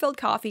freedom-filled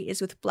coffee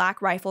is with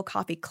Black Rifle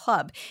Coffee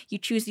Club. You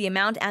choose the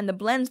amount and the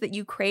blends that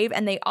you crave,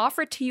 and they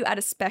offer it to you at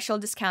a special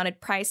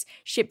discounted price,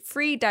 shipped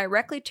free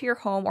directly to your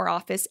home or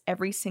office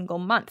every single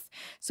month.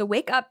 So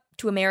wake up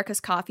to America's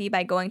coffee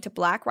by going to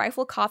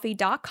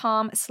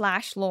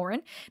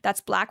blackriflecoffee.com/Lauren. That's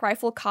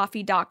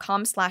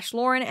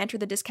blackriflecoffee.com/Lauren. Enter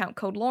the discount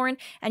code Lauren,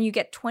 and you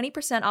get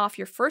 20% off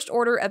your first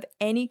order of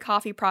any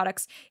coffee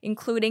products,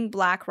 including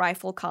Black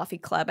Rifle Coffee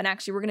Club. And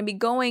actually, we're going to be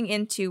going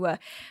into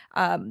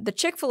the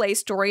Chick-fil-A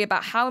story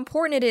about how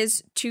important it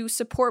is to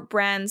support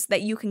brands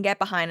that you can get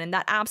behind, and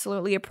that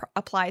absolutely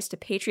applies to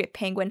Patriot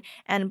Penguin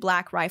and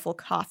Black Rifle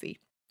Coffee.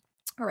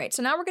 All right,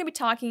 so now we're going to be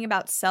talking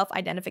about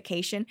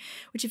self-identification,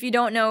 which, if you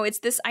don't know, it's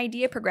this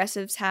idea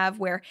progressives have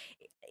where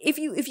if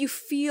you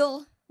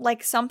feel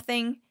like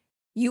something,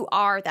 you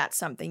are that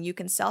something. You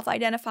can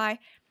self-identify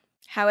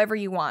however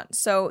you want.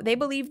 So they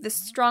believe this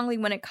strongly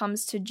when it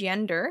comes to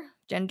gender.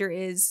 Gender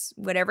is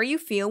whatever you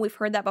feel. We've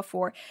heard that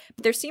before.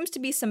 But there seems to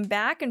be some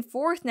back and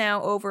forth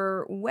now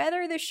over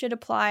whether this should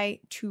apply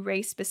to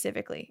race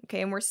specifically.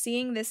 Okay, and we're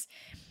seeing this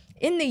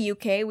in the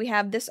UK. We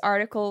have this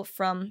article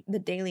from the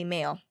Daily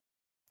Mail.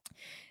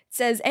 It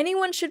says,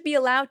 anyone should be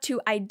allowed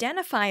to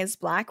identify as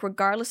Black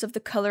regardless of the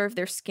color of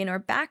their skin or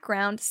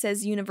background,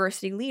 says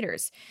university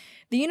leaders.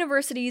 The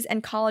Universities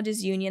and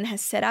Colleges Union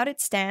has set out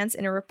its stance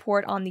in a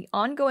report on the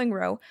ongoing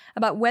row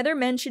about whether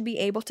men should be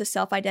able to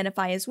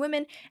self-identify as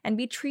women and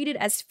be treated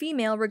as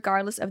female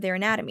regardless of their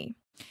anatomy.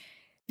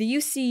 The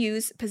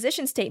UCU's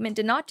position statement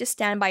did not just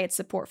stand by its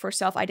support for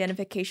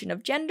self-identification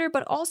of gender,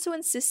 but also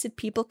insisted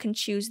people can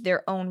choose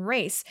their own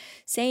race,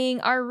 saying,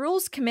 our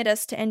rules commit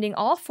us to ending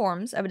all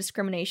forms of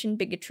discrimination,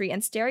 bigotry,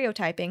 and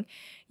stereotyping.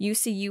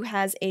 UCU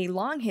has a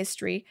long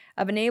history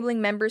of enabling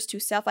members to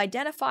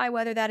self-identify,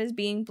 whether that is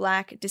being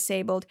Black,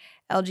 disabled,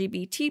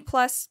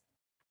 LGBT+,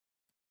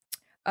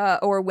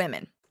 or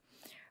women.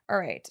 All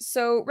right,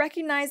 so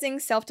recognizing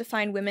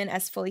self-defined women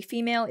as fully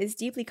female is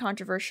deeply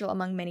controversial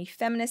among many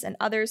feminists and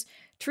others.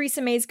 Theresa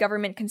May's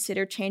government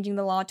considered changing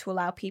the law to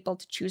allow people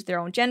to choose their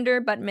own gender,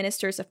 but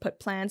ministers have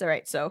put plans. All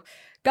right, so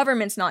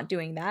government's not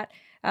doing that.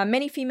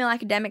 Many female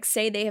academics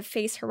say they have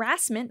faced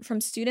harassment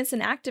from students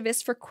and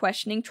activists for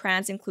questioning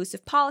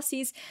trans-inclusive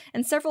policies,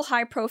 and several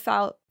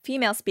high-profile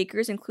female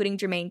speakers, including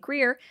Germaine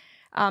Greer,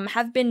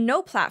 have been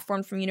no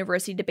platform from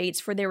university debates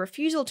for their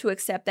refusal to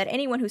accept that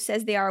anyone who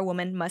says they are a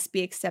woman must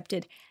be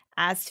accepted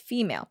as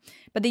female.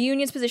 But the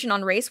union's position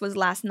on race was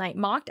last night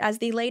mocked as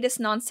the latest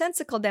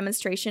nonsensical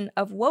demonstration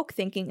of woke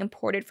thinking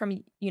imported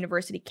from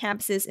university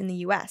campuses in the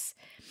U.S.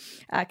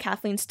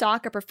 Kathleen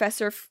Stock, a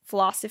professor of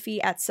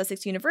philosophy at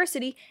Sussex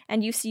University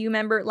and UCU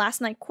member, last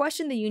night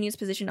questioned the union's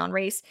position on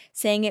race,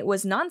 saying it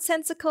was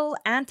nonsensical,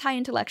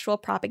 anti-intellectual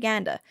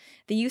propaganda.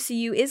 The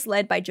UCU is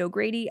led by Joe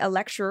Grady, a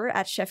lecturer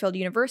at Sheffield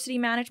University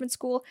Management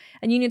School.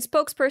 A union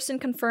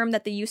spokesperson confirmed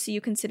that the UCU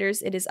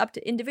considers it is up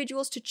to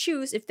individuals to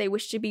choose if they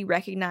wish to be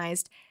recognized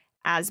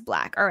as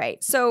Black. All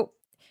right, so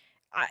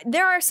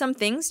there are some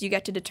things you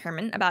get to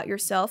determine about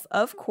yourself,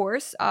 of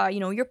course.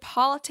 Your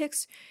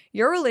politics,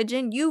 your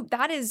religion, you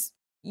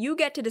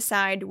get to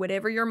decide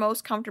whatever you're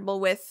most comfortable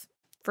with,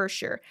 for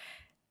sure.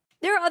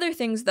 There are other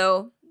things,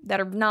 though, that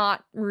are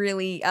not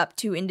really up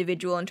to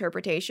individual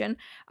interpretation.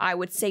 I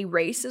would say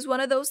race is one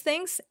of those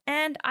things,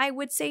 and I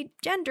would say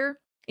gender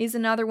is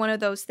another one of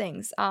those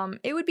things.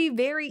 It would be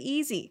very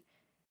easy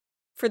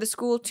for the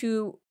school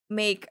to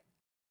make,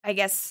 I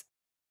guess,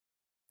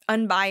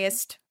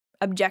 unbiased,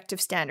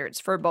 objective standards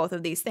for both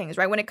of these things,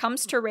 right? When it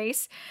comes to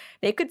race,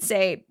 they could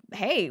say,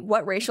 hey,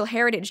 what racial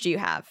heritage do you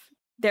have?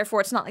 Therefore,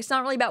 it's not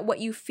really about what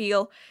you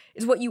feel,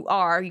 is what you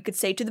are. You could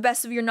say, to the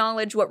best of your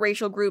knowledge, what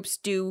racial groups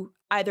do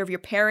either of your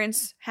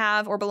parents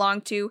have or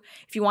belong to.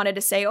 If you wanted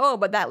to say, oh,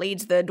 but that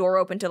leaves the door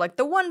open to like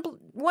the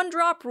one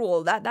drop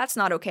rule, that's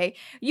not okay.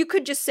 You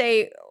could just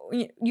say,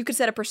 you could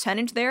set a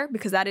percentage there,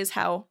 because that is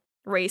how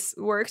race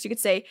works. You could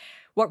say,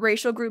 what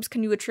racial groups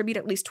can you attribute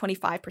at least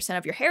 25%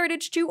 of your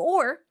heritage to?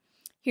 Or,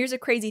 here's a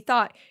crazy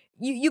thought,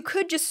 you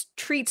could just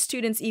treat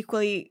students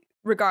equally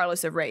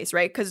regardless of race,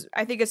 right? Because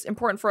I think it's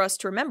important for us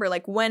to remember,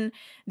 like, when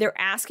they're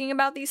asking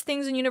about these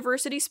things in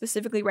university,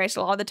 specifically race,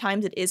 a lot of the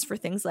times it is for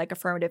things like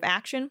affirmative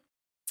action.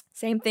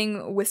 Same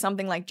thing with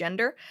something like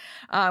gender,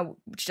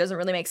 which doesn't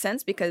really make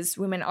sense because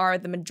women are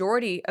the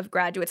majority of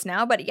graduates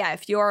now. But yeah,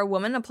 if you're a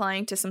woman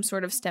applying to some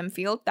sort of STEM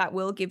field, that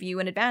will give you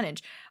an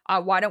advantage.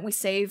 Why don't we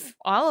save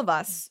all of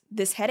us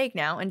this headache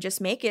now and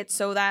just make it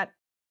so that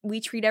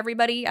we treat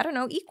everybody, I don't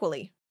know,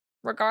 equally,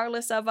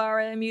 regardless of our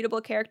immutable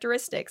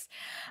characteristics.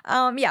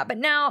 But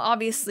now,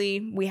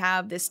 obviously, we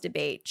have this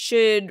debate.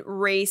 Should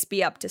race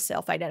be up to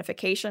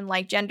self-identification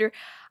like gender?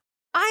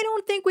 I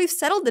don't think we've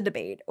settled the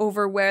debate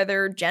over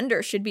whether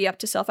gender should be up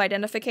to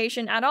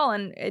self-identification at all.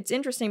 And it's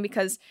interesting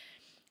because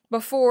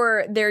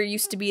before there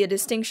used to be a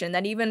distinction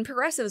that even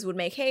progressives would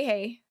make,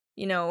 hey,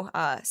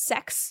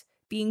 sex,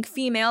 being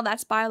female,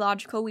 that's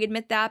biological, we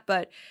admit that,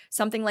 but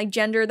something like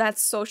gender,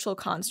 that's social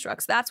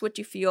constructs. That's what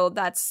you feel,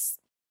 that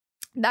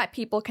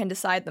people can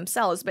decide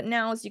themselves. But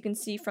now, as you can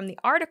see from the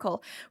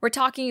article, we're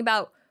talking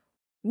about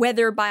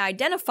whether by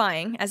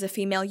identifying as a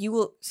female,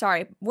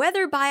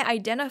 whether by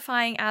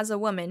identifying as a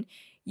woman,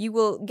 you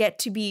will get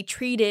to be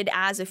treated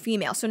as a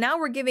female. So now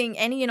we're giving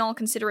any and all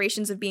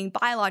considerations of being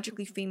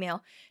biologically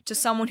female to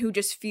someone who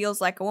just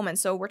feels like a woman.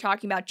 So we're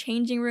talking about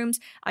changing rooms.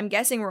 I'm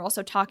guessing we're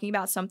also talking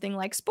about something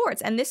like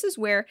sports. And this is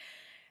where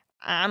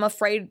I'm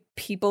afraid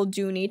people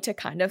do need to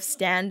kind of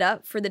stand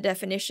up for the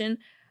definition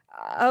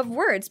of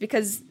words,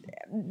 because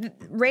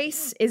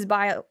race is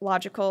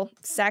biological,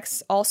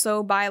 sex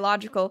also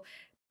biological.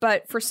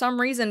 But for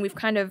some reason, we've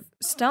kind of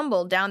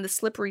stumbled down the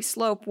slippery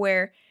slope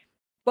where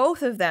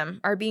both of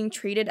them are being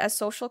treated as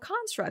social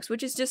constructs,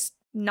 which is just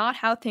not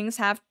how things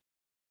have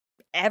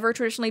ever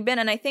traditionally been.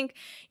 And I think,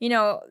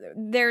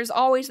 there's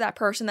always that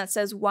person that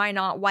says, why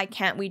not? Why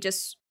can't we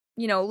just,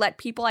 let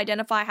people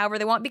identify however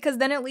they want? Because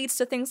then it leads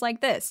to things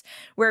like this,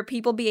 where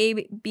people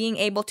being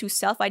able to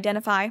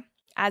self-identify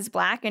as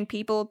Black and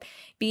people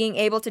being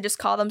able to just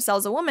call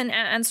themselves a woman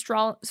and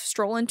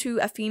stroll into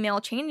a female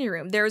changing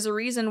room. There's a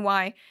reason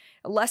why.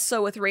 Less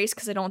so with race,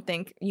 because I don't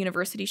think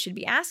universities should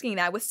be asking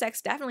that. With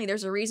sex, definitely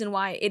there's a reason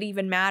why it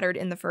even mattered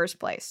in the first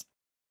place.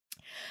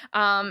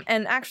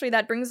 And actually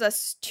that brings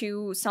us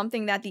to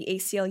something that the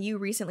ACLU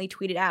recently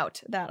tweeted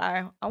out that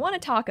I want to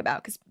talk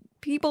about, because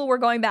people were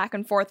going back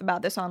and forth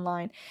about this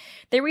online.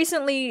 They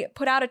recently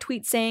put out a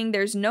tweet saying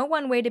there's no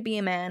one way to be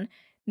a man.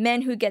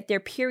 Men who get their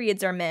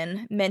periods are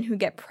men. Men who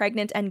get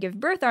pregnant and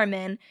give birth are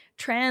men.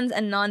 Trans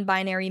and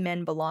non-binary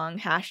men belong.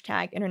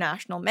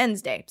 #International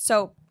Men's Day.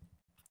 So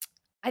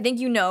I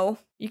think you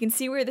can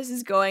see where this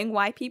is going,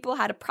 why people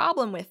had a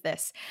problem with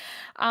this.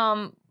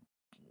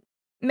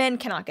 Men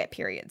cannot get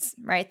periods,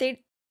 right?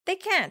 They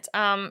can't.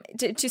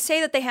 To say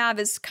that they have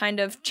is kind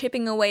of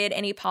chipping away at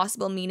any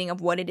possible meaning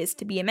of what it is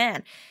to be a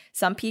man.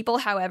 Some people,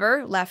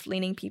 however,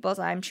 left-leaning people, as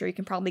I'm sure you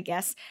can probably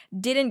guess,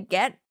 didn't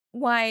get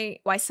why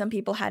some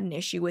people had an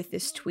issue with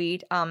this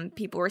tweet.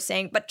 People were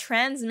saying, but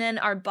trans men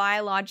are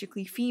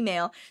biologically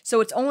female, so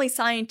it's only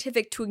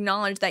scientific to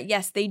acknowledge that,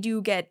 yes, they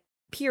do get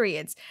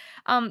periods.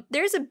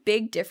 There's a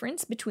big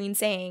difference between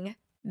saying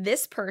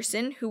this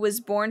person who was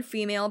born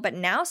female but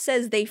now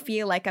says they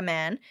feel like a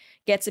man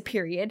gets a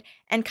period,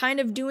 and kind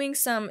of doing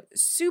some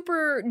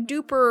super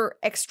duper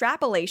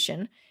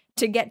extrapolation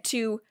to get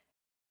to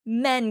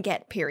men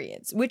get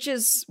periods, which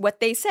is what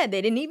they said.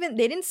 They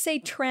didn't say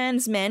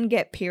trans men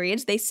get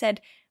periods. They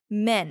said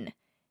men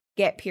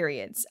get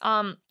periods.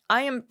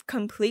 I am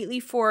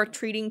completely for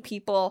treating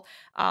people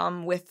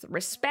with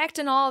respect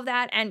and all of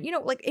that. And,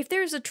 if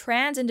there's a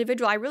trans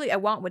individual, I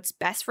want what's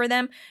best for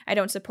them. I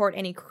don't support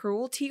any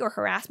cruelty or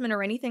harassment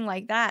or anything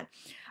like that.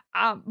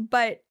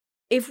 But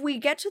if we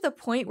get to the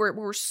point where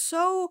we're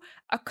so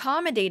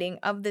accommodating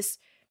of this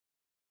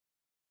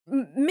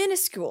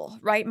minuscule,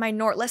 right,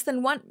 less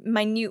than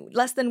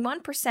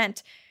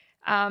 1%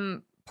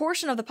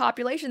 portion of the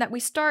population, that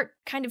we start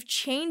kind of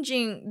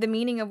changing the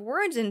meaning of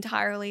words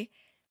entirely,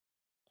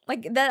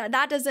 like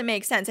that doesn't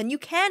make sense. And you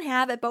can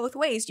have it both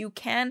ways. You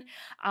can,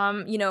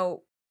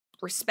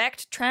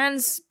 respect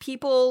trans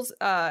people's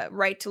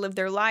right to live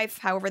their life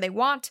however they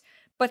want,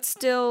 but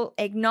still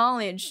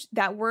acknowledge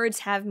that words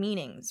have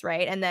meanings,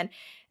 right? And then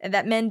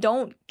that men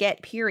don't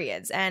get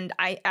periods. And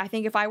I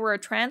think if I were a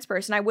trans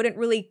person, I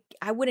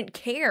wouldn't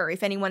care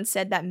if anyone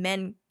said that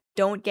men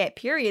don't get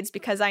periods,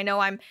 because I know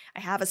I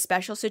have a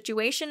special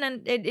situation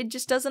and it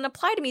just doesn't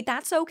apply to me.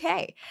 That's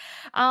okay.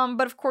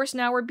 But of course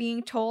now we're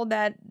being told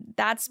that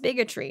that's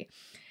bigotry.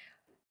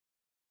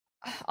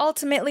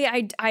 Ultimately,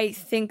 I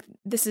think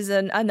this is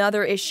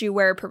another issue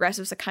where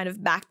progressives have kind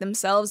of backed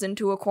themselves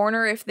into a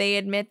corner if they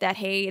admit that,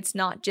 hey, it's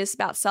not just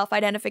about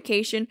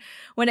self-identification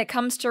when it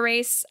comes to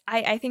race.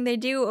 I think they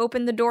do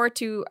open the door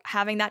to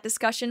having that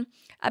discussion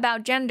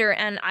about gender,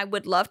 and I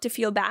would love to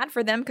feel bad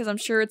for them because I'm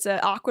sure it's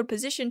an awkward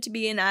position to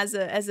be in as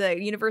a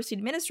university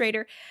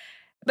administrator,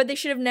 but they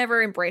should have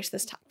never embraced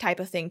this type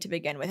of thing to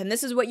begin with. And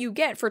this is what you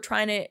get for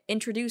trying to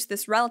introduce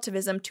this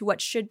relativism to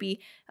what should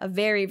be a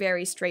very,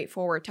 very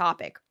straightforward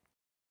topic.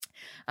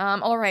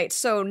 All right,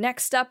 so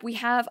next up we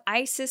have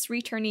ISIS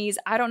returnees.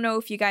 I don't know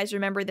if you guys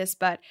remember this,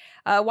 but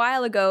a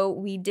while ago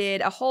we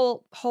did a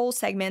whole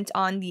segment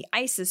on the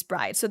ISIS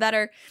bride. So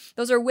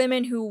those are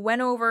women who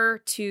went over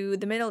to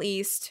the Middle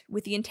East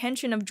with the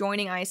intention of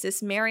joining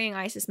ISIS, marrying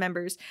ISIS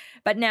members,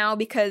 but now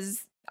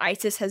because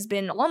ISIS has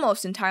been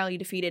almost entirely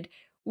defeated,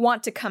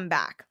 want to come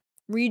back,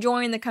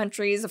 rejoin the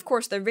countries. Of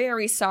course, they're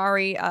very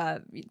sorry,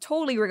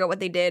 totally regret what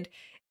they did.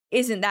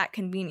 Isn't that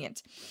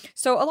convenient?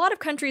 So a lot of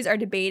countries are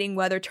debating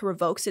whether to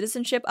revoke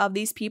citizenship of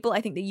these people.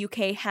 I think the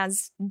UK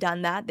has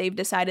done that. They've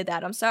decided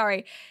that, I'm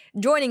sorry,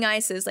 joining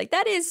ISIS, like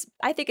that is,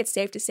 I think it's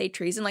safe to say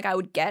treason. Like I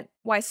would get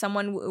why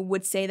someone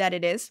would say that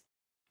it is.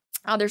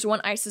 There's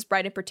one ISIS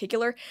bride in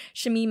particular,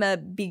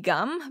 Shamima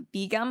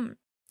Begum,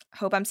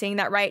 hope I'm saying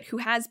that right, who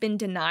has been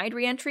denied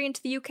re-entry into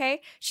the UK.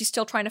 She's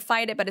still trying to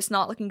fight it, but it's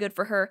not looking good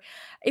for her.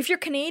 If you're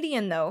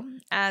Canadian, though,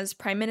 as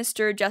Prime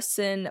Minister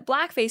Justin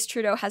Blackface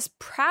Trudeau has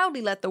proudly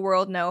let the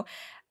world know,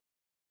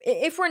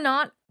 if we're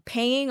not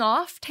paying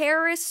off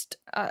terrorists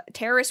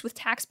with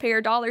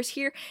taxpayer dollars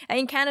here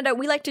in Canada,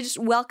 we like to just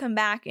welcome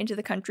back into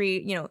the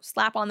country,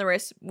 slap on the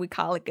wrist, we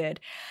call it good.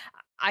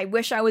 I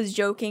wish I was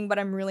joking, but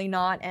I'm really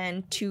not.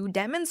 And to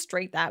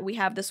demonstrate that, we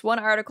have this one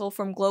article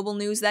from Global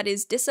News that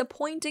is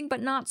disappointing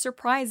but not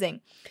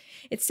surprising.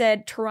 It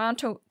said,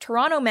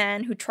 Toronto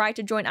man who tried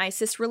to join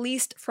ISIS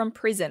released from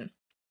prison.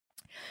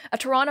 A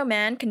Toronto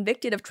man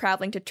convicted of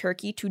traveling to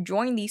Turkey to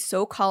join the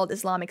so-called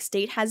Islamic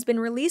State has been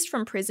released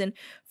from prison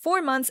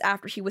 4 months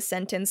after he was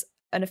sentenced,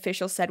 an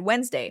official said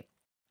Wednesday.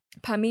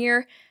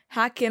 Pamir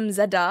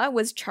Hakimzadeh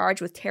was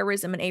charged with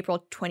terrorism in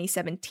April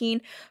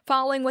 2017,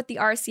 following what the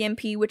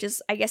RCMP, which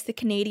is, I guess, the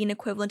Canadian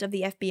equivalent of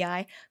the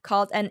FBI,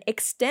 called an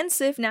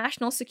extensive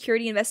national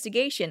security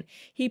investigation.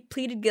 He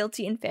pleaded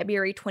guilty in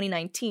February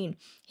 2019.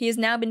 He has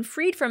now been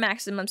freed from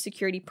maximum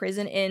security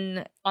prison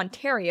in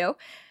Ontario,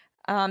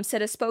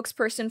 said a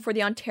spokesperson for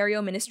the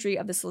Ontario Ministry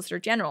of the Solicitor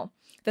General.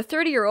 The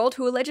 30-year-old,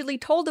 who allegedly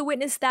told a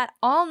witness that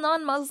all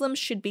non-Muslims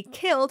should be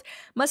killed,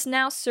 must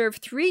now serve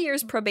 3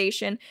 years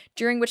probation,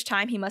 during which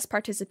time he must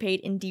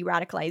participate in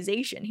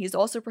de-radicalization. He is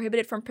also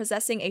prohibited from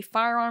possessing a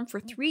firearm for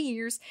 3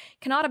 years,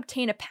 cannot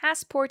obtain a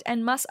passport,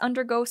 and must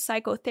undergo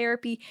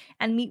psychotherapy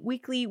and meet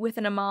weekly with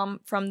an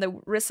imam from the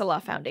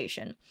Risala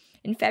Foundation.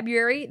 In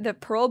February, the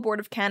Parole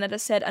Board of Canada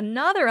said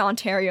another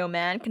Ontario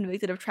man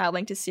convicted of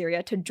traveling to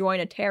Syria to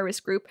join a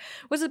terrorist group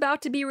was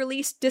about to be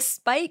released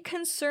despite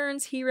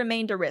concerns he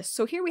remained a risk.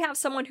 So here we have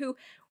someone who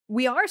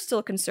we are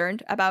still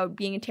concerned about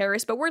being a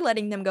terrorist, but we're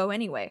letting them go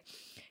anyway.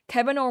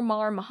 Kevin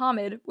Omar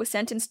Mohammed was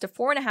sentenced to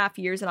 4.5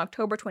 years in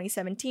October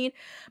 2017,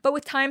 but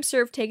with time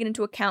served taken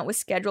into account was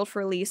scheduled for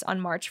release on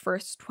March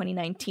 1st,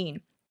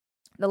 2019.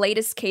 The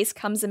latest case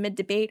comes amid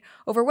debate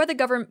over whether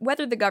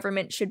the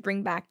government should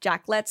bring back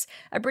Jack Letts,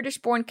 a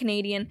British-born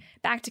Canadian,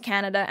 back to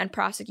Canada and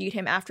prosecute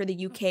him after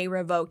the UK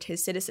revoked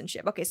his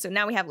citizenship. Okay, so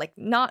now we have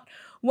not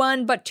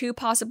one, but two,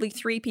 possibly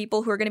three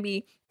people who are going to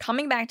be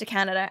coming back to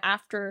Canada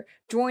after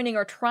joining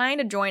or trying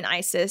to join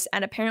ISIS,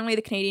 and apparently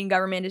the Canadian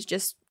government is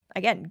just,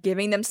 again,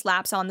 giving them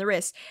slaps on the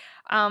wrist.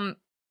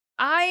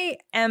 I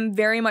am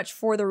very much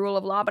for the rule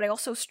of law, but I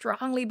also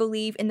strongly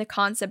believe in the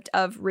concept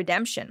of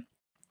redemption.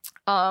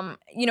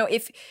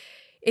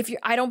 If you,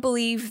 I don't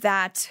believe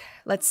that,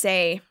 let's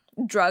say,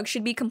 drugs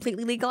should be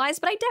completely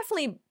legalized, but I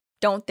definitely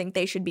don't think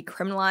they should be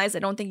criminalized. I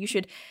don't think you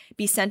should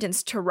be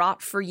sentenced to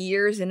rot for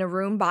years in a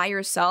room by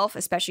yourself,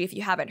 especially if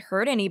you haven't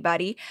hurt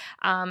anybody.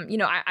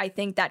 I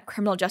think that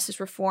criminal justice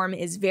reform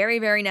is very,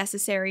 very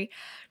necessary.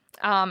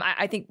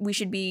 I think we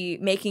should be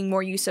making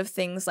more use of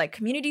things like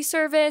community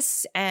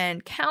service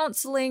and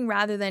counseling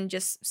rather than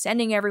just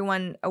sending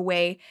everyone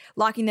away,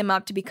 locking them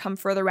up to become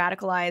further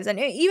radicalized. And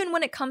even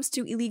when it comes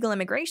to illegal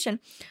immigration,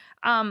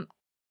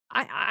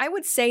 I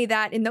would say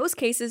that in those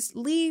cases,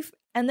 leave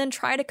and then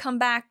try to come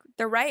back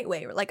the right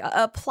way,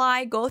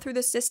 apply, go through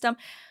the system.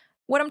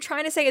 What I'm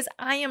trying to say is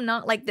I am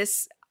not like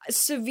this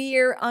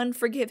severe,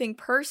 unforgiving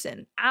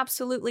person.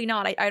 Absolutely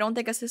not. I don't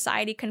think a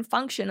society can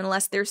function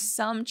unless there's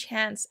some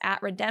chance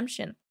at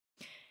redemption.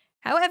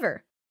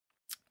 However,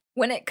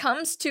 when it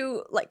comes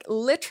to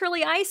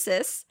literally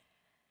ISIS,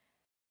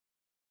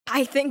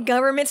 I think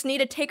governments need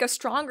to take a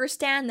stronger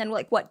stand than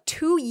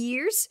 2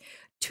 years?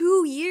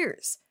 2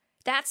 years.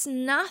 That's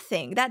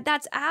nothing.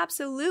 That's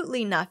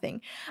absolutely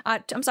nothing.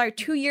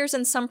 2 years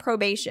and some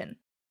probation.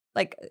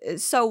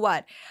 So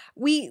what?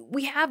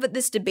 We have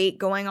this debate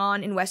going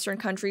on in Western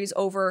countries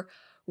over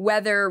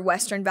whether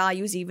Western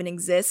values even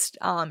exist.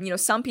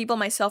 Some people,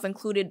 myself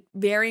included,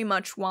 very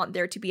much want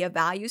there to be a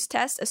values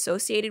test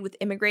associated with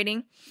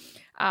immigrating.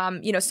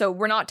 So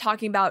we're not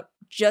talking about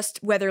just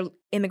whether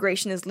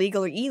immigration is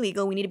legal or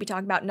illegal. We need to be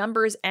talking about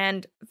numbers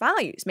and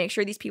values. Make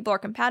sure these people are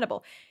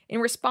compatible. In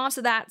response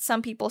to that,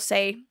 some people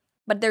say,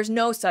 but there's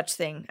no such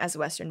thing as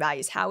Western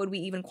values. How would we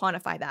even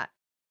quantify that?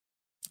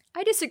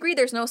 I disagree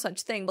there's no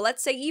such thing, but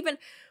let's say even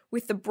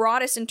with the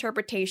broadest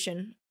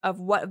interpretation of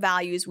what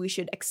values we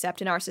should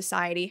accept in our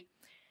society,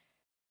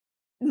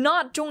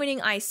 not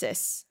joining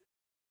ISIS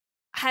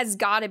has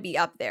got to be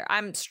up there.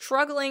 I'm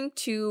struggling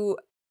to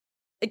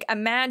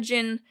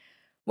imagine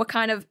what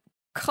kind of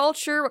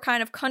culture, what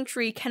kind of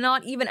country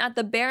cannot even at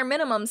the bare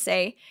minimum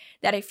say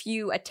that if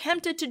you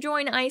attempted to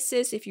join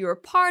ISIS, if you were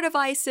part of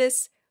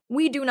ISIS,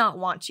 we do not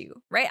want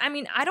you, right? I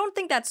mean, I don't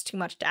think that's too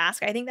much to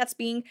ask. I think that's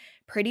being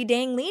pretty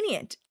dang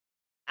lenient.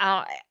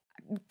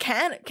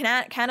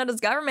 Canada's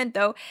government,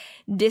 though,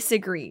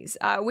 disagrees,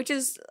 which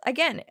is,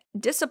 again,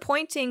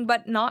 disappointing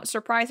but not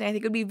surprising. I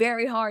think it would be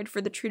very hard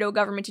for the Trudeau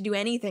government to do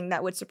anything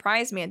that would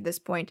surprise me at this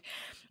point.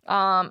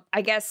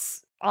 I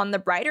guess on the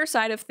brighter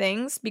side of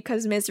things,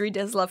 because misery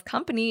does love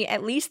company,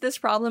 at least this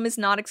problem is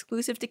not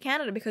exclusive to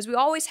Canada, because we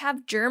always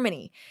have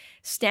Germany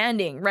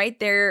standing right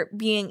there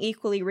being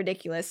equally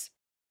ridiculous.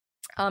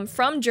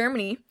 From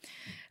Germany,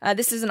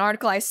 this is an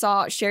article I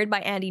saw shared by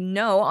Andy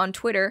No on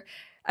Twitter.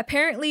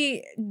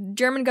 Apparently,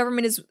 German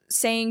government is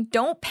saying,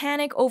 don't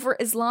panic over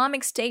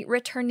Islamic State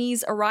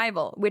returnees'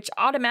 arrival, which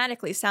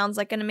automatically sounds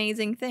like an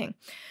amazing thing.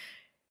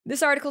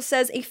 This article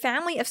says a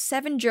family of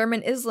 7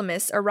 German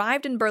Islamists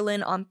arrived in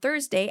Berlin on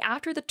Thursday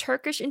after the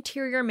Turkish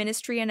Interior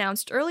Ministry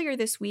announced earlier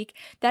this week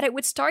that it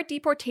would start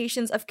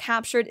deportations of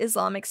captured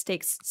Islamic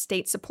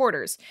State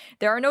supporters.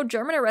 There are no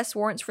German arrest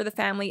warrants for the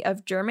family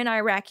of German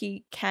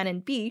Iraqi Canon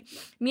B,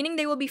 meaning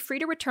they will be free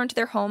to return to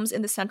their homes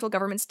in the central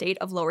government state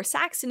of Lower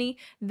Saxony,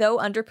 though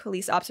under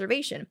police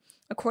observation.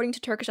 According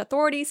to Turkish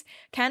authorities,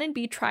 Canon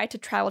B tried to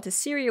travel to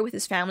Syria with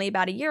his family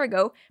about a year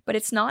ago, but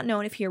it's not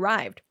known if he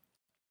arrived.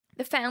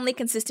 The family,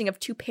 consisting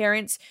of 2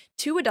 parents,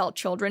 2 adult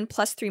children,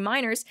 plus 3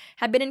 minors,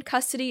 had been in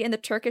custody in the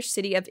Turkish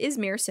city of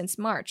Izmir since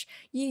March.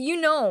 You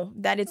know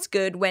that it's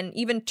good when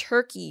even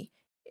Turkey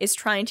is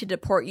trying to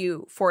deport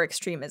you for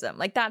extremism.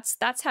 Like,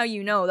 that's how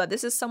you know that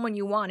this is someone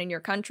you want in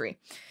your country.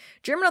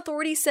 German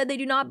authorities said they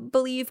do not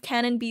believe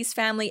Canon B's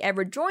family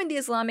ever joined the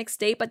Islamic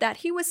State, but that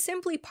he was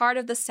simply part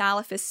of the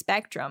Salafist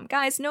spectrum.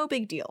 Guys, no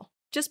big deal.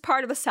 Just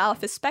part of a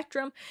Salafist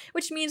spectrum,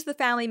 which means the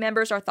family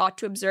members are thought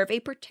to observe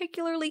a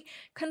particularly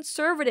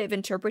conservative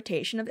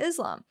interpretation of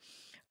Islam.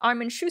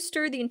 Armin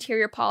Schuster, the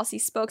interior policy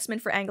spokesman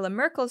for Angela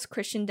Merkel's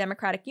Christian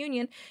Democratic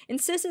Union,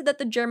 insisted that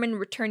the German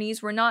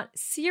returnees were not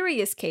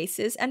serious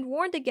cases and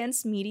warned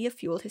against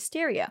media-fueled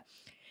hysteria.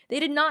 They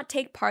did not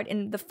take part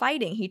in the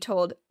fighting, he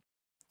told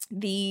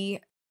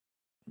the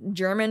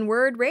German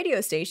Word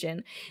radio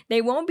station.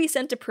 They won't be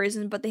sent to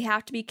prison, but they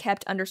have to be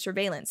kept under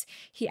surveillance.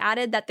 He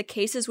added that the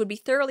cases would be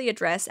thoroughly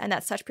addressed and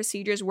that such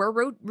procedures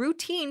were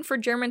routine for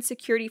German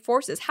security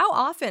forces. How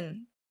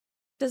often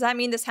does that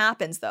mean this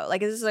happens, though?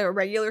 Like, is this a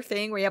regular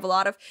thing where you have a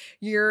lot of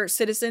your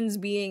citizens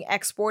being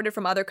exported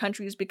from other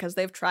countries because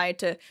they've tried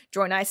to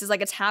join ISIS?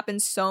 Like, it's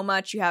happened so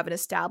much, you have an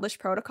established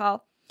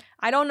protocol.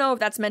 I don't know if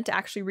that's meant to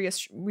actually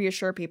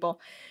reassure people.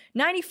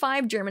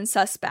 95 German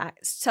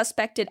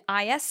suspected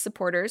IS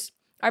supporters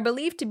are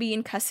believed to be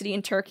in custody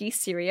in Turkey,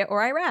 Syria,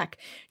 or Iraq.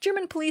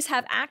 German police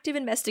have active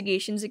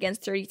investigations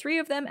against 33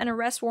 of them, and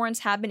arrest warrants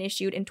have been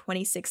issued in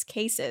 26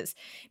 cases.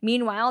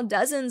 Meanwhile,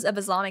 dozens of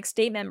Islamic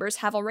State members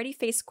have already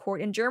faced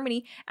court in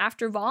Germany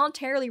after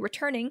voluntarily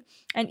returning,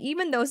 and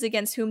even those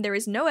against whom there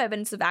is no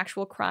evidence of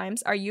actual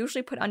crimes are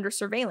usually put under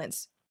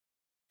surveillance.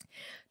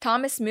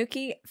 Thomas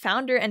Muki,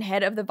 founder and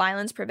head of the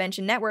Violence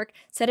Prevention Network,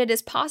 said it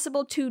is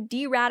possible to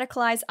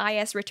de-radicalize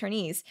IS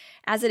returnees,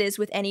 as it is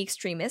with any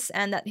extremists,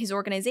 and that his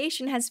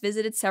organization has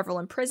visited several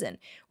in prison.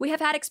 We have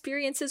had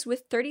experiences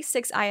with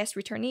 36 IS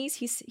returnees,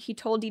 he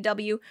told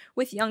DW.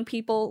 With young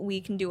people,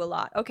 we can do a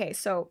lot. Okay,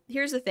 so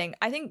here's the thing.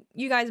 I think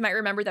you guys might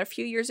remember that a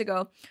few years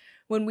ago,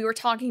 when we were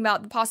talking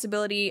about the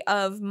possibility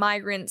of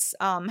migrants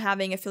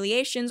having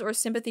affiliations or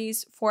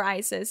sympathies for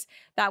ISIS,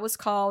 that was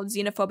called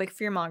xenophobic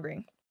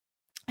fear-mongering.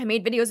 I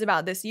made videos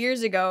about this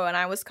years ago, and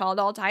I was called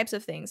all types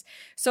of things.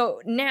 So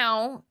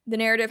now the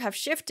narrative has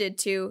shifted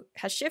to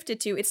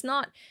it's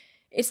not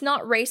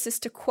racist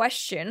to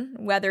question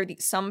whether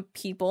some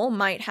people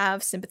might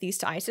have sympathies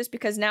to ISIS,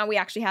 because now we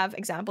actually have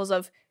examples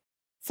of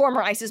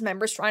former ISIS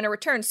members trying to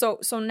return. So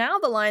now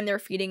the line they're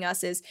feeding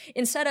us is,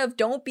 instead of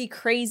 "don't be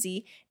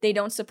crazy, they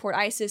don't support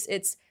ISIS,"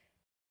 it's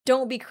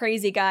 "don't be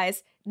crazy,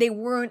 guys, they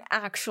weren't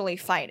actually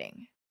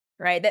fighting."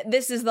 Right? That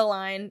this is the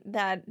line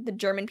that the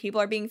German people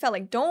are being fed.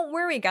 Like, don't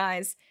worry,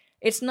 guys.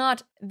 It's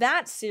not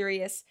that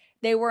serious.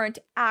 They weren't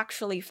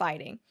actually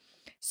fighting.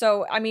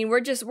 So, I mean,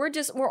 we're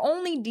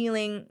only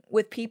dealing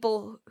with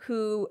people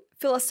who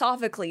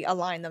philosophically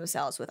align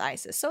themselves with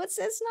ISIS. So it's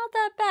not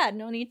that bad.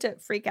 No need to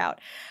freak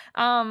out.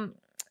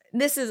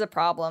 This is a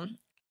problem.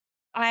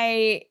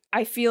 I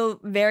feel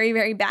very,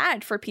 very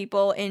bad for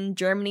people in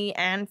Germany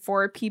and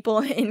for people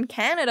in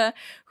Canada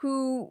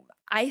who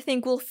I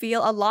think will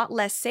feel a lot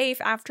less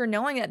safe after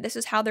knowing that this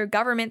is how their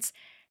governments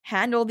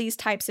handle these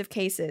types of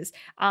cases.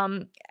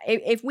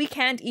 If we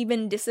can't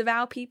even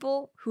disavow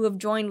people who have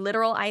joined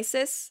literal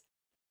ISIS,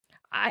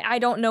 I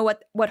don't know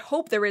what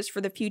hope there is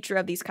for the future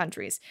of these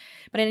countries.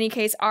 But in any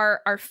case,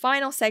 our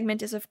final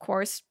segment is, of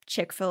course,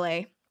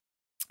 Chick-fil-A.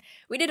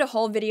 We did a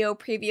whole video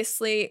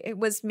previously, it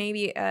was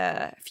maybe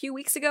a few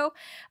weeks ago,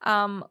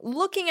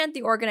 looking at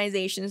the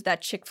organizations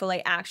that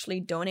Chick-fil-A actually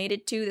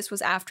donated to. This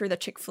was after the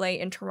Chick-fil-A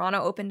in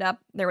Toronto opened up.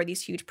 There were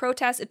these huge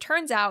protests. It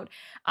turns out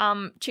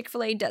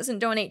Chick-fil-A doesn't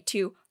donate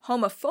to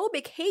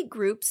homophobic hate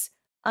groups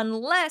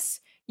unless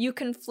you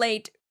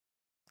conflate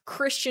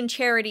Christian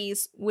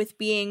charities with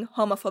being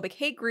homophobic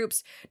hate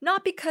groups,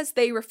 not because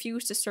they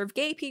refuse to serve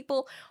gay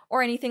people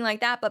or anything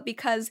like that, but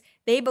because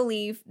they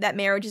believe that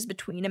marriage is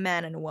between a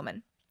man and a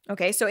woman.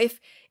 Okay, so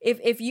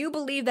if you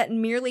believe that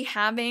merely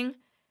having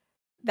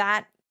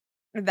that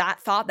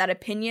thought, that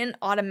opinion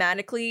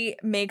automatically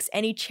makes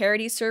any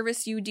charity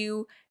service you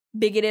do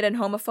bigoted and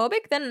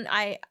homophobic, then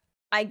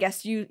I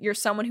guess you're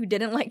someone who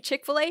didn't like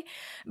Chick-fil-A.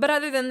 But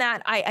other than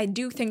that, I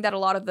do think that a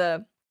lot of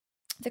the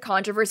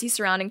controversy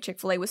surrounding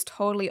Chick-fil-A was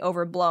totally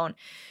overblown.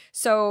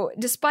 So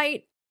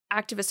despite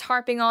activists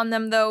harping on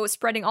them, though,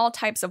 spreading all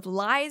types of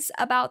lies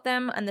about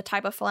them and the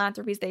type of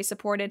philanthropies they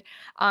supported,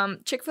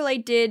 Chick-fil-A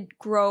did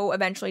grow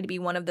eventually to be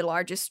one of the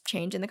largest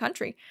chains in the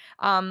country.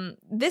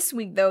 This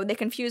week, though, they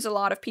confused a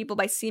lot of people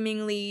by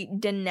seemingly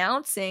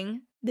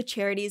denouncing the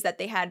charities that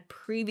they had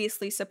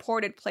previously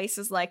supported,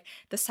 places like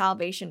the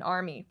Salvation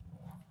Army.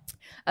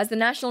 As the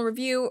National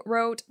Review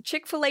wrote,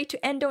 Chick-fil-A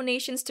to end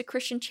donations to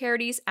Christian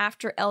charities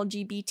after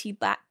LGBT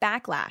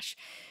backlash.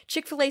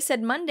 Chick-fil-A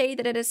said Monday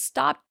that it has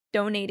stopped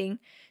donating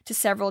to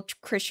several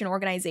Christian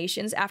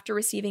organizations after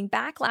receiving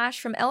backlash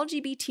from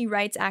LGBT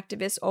rights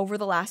activists over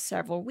the last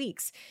several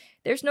weeks.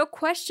 There's no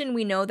question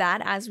we know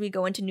that as we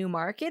go into new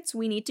markets,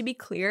 we need to be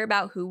clear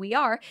about who we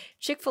are,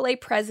 Chick-fil-A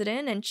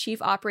President and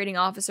Chief Operating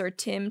Officer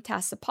Tim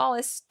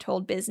Tassopoulos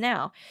told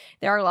BizNow.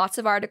 There are lots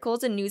of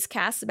articles and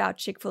newscasts about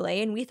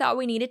Chick-fil-A, and we thought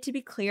we needed to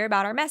be clear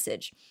about our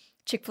message.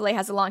 Chick-fil-A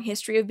has a long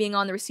history of being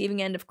on the receiving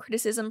end of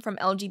criticism from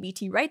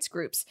LGBT rights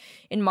groups.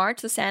 In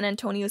March, the San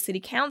Antonio City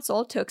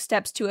Council took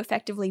steps to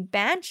effectively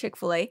ban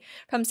Chick-fil-A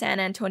from San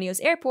Antonio's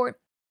airport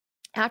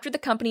after the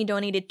company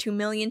donated $2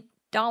 million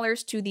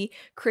to the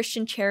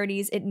Christian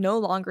charities it no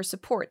longer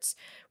supports.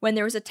 When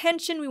there is a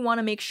tension, we want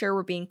to make sure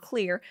we're being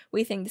clear.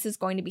 We think this is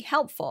going to be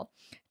helpful,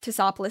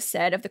 Tassopoulos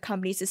said of the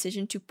company's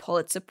decision to pull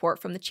its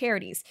support from the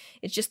charities.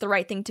 It's just the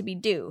right thing to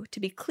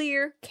be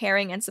clear,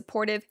 caring, and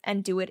supportive,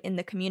 and do it in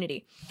the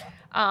community.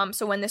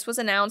 So when this was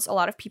announced, a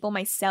lot of people,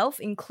 myself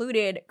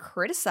included,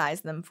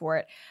 criticized them for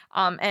it.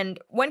 And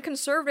when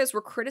conservatives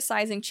were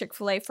criticizing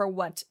Chick-fil-A for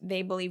what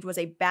they believed was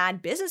a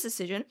bad business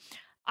decision,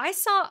 I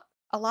saw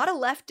a lot of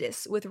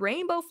leftists with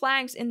rainbow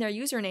flags in their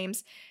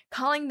usernames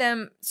calling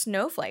them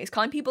snowflakes,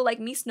 calling people like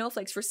me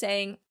snowflakes for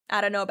saying, I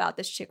don't know about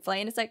this Chick-fil-A.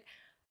 And it's like,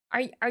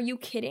 are you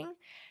kidding?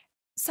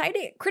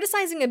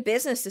 Criticizing a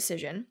business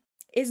decision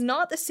is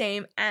not the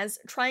same as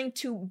trying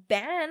to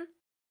ban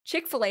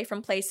Chick-fil-A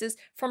from places,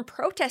 from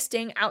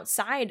protesting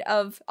outside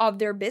of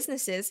their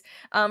businesses,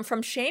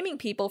 from shaming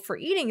people for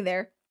eating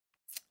there,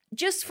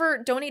 just for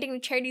donating to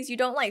charities you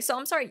don't like. So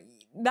I'm sorry,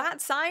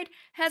 that side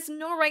has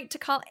no right to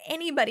call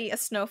anybody a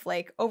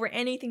snowflake over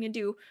anything to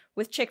do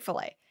with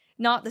Chick-fil-A.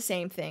 Not the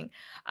same thing.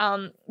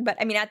 But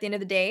I mean, at the end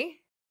of the day,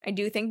 I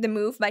do think the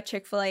move by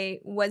Chick-fil-A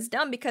was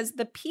dumb because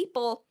the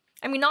people,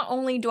 I mean, not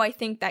only do I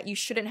think that you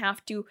shouldn't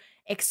have to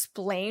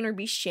explain or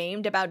be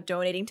shamed about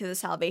donating to the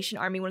Salvation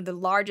Army, one of the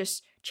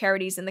largest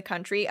charities in the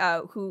country,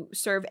 who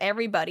serve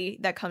everybody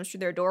that comes through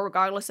their door,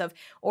 regardless of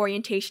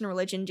orientation,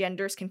 religion,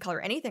 gender, skin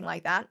color, anything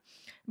like that.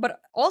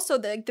 But also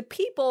the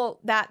people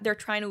that they're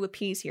trying to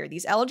appease here,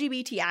 these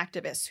LGBT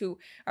activists who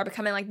are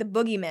becoming like the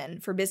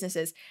boogeymen for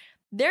businesses,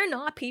 they're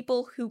not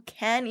people who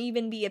can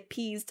even be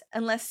appeased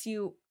unless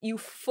you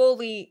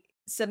fully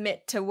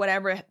submit to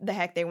whatever the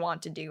heck they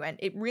want to do. And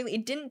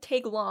it didn't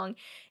take long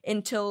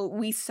until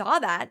we saw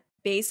that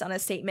based on a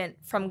statement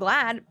from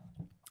GLAAD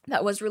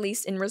that was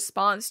released in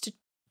response to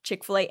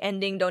Chick-fil-A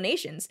ending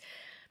donations.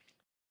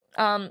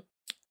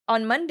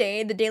 On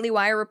Monday, the Daily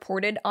Wire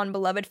reported on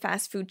beloved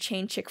fast food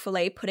chain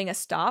Chick-fil-A putting a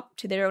stop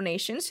to their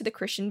donations to the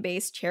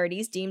Christian-based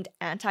charities deemed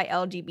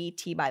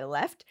anti-LGBT by the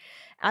left.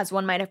 As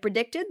one might have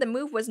predicted, the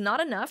move was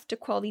not enough to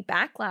quell the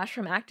backlash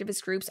from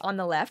activist groups on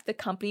the left the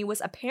company was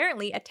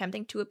apparently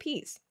attempting to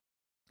appease.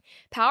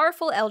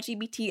 Powerful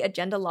LGBT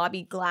agenda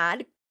lobby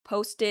GLAAD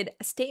posted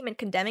a statement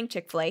condemning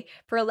Chick-fil-A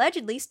for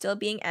allegedly still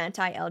being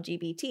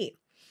anti-LGBT.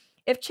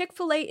 If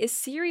Chick-fil-A is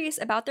serious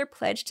about their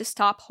pledge to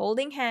stop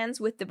holding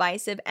hands with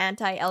divisive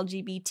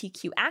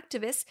anti-LGBTQ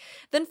activists,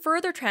 then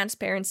further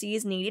transparency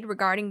is needed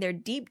regarding their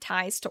deep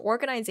ties to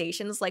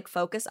organizations like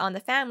Focus on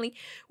the Family,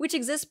 which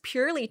exist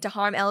purely to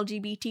harm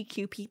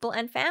LGBTQ people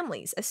and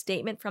families, a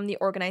statement from the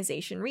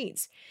organization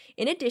reads.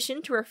 In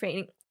addition to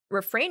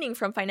refraining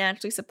from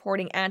financially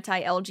supporting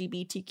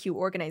anti-LGBTQ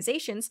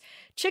organizations,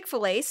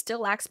 Chick-fil-A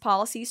still lacks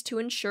policies to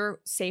ensure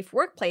safe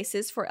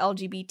workplaces for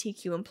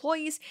LGBTQ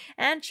employees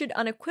and should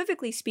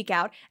unequivocally speak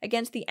out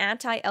against the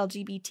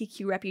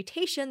anti-LGBTQ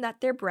reputation that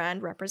their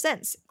brand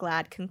represents,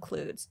 GLAAD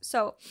concludes.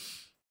 So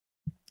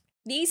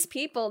these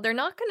people, they're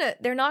not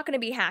gonna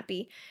be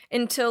happy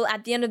until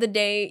at the end of the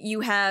day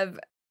you have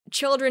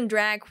children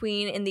drag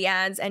queen in the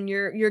ads and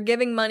you're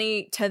giving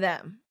money to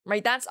them.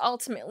 Right? That's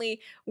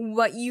ultimately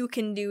what you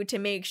can do to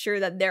make sure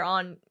that they're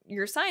on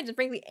your side. And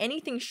frankly,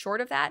 anything short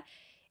of that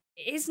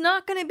is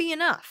not going to be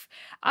enough.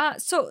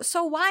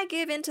 So why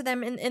give in to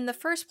them in the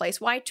first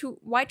place? Why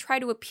try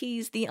to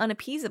appease the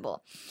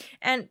unappeasable?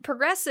 And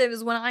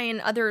progressives, when I and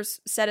others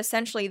said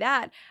essentially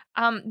that,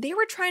 they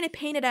were trying to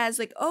paint it as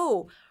like,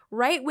 oh,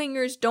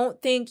 right-wingers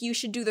don't think you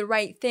should do the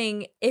right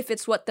thing if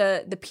it's what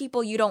the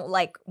people you don't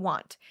like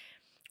want,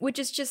 which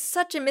is just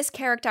such a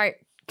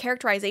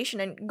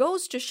mischaracterization and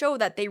goes to show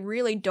that they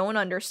really don't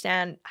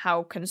understand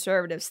how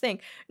conservatives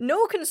think.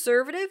 No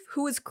conservative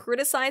who is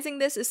criticizing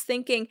this is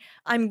thinking,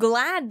 I'm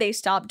glad they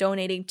stopped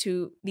donating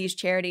to these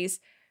charities,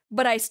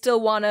 but I still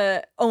want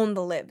to own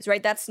the libs,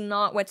 right? That's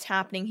not what's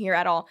happening here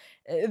at all.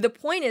 The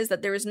point is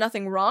that there is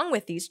nothing wrong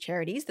with these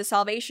charities. The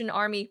Salvation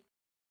Army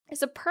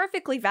is a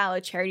perfectly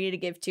valid charity to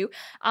give to.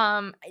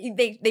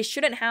 They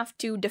shouldn't have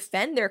to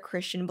defend their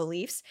Christian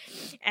beliefs,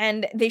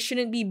 and they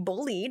shouldn't be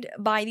bullied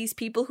by these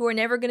people who are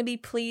never going to be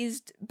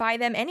pleased by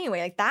them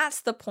anyway. Like,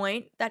 that's the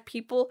point that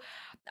people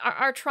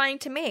are trying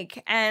to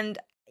make. And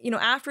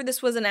after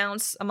this was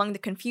announced, among the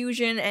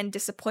confusion and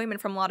disappointment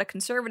from a lot of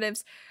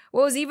conservatives,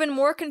 what was even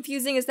more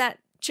confusing is that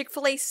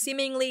Chick-fil-A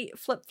seemingly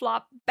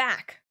flip-flopped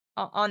back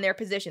on their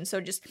position.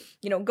 So just,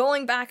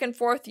 going back and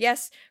forth.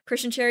 Yes,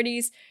 Christian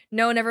charities.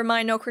 No, never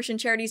mind. No Christian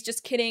charities.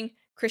 Just kidding.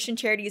 Christian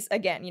charities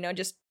again.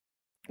 Just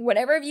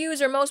whatever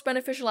views are most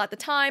beneficial at the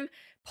time,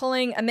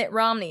 pulling a Mitt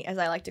Romney, as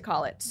I like to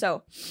call it.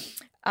 So,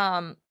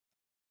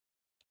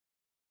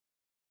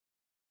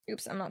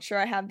 oops, I'm not sure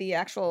I have the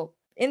actual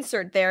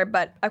insert there,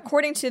 but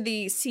according to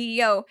the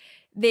CEO,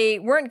 they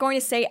weren't going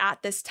to say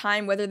at this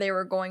time whether they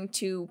were going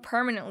to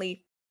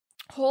permanently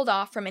hold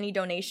off from any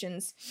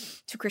donations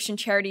to Christian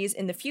charities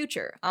in the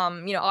future.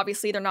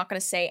 Obviously they're not going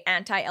to say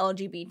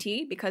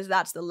anti-LGBT because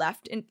that's the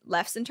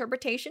left's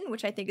interpretation,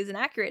 which I think is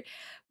inaccurate.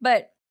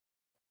 But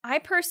I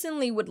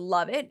personally would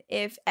love it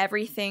if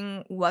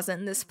everything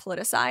wasn't this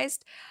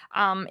politicized.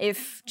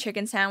 If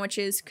chicken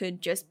sandwiches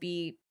could just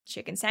be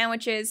chicken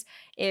sandwiches,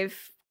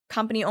 if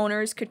company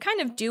owners could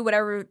kind of do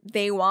whatever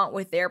they want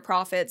with their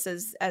profits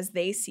as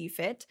they see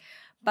fit.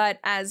 But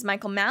as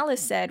Michael Malice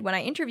said when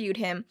I interviewed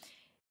him,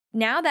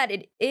 now that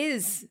it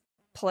is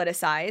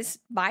politicized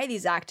by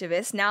these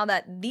activists, now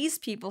that these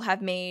people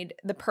have made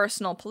the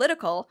personal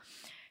political,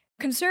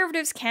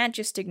 conservatives can't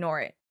just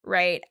ignore it,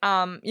 right?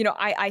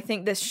 I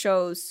think this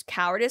shows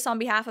cowardice on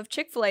behalf of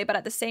Chick-fil-A, but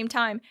at the same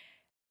time,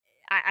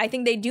 I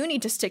think they do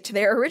need to stick to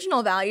their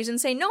original values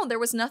and say, no, there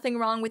was nothing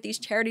wrong with these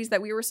charities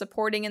that we were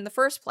supporting in the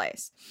first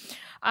place.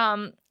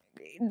 The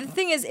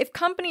thing is, if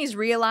companies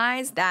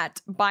realize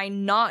that by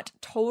not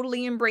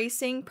totally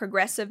embracing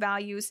progressive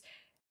values,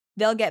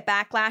 they'll get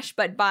backlash,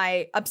 but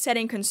by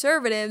upsetting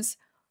conservatives,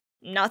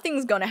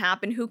 nothing's going to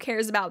happen. Who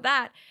cares about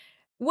that?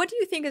 What do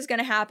you think is going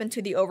to happen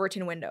to the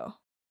Overton window,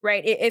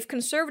 right? If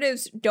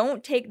conservatives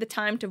don't take the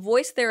time to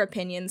voice their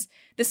opinions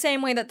the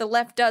same way that the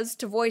left does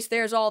to voice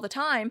theirs all the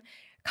time,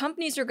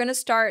 companies are going to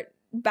start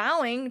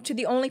bowing to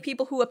the only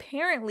people who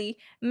apparently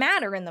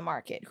matter in the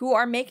market, who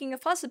are making a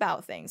fuss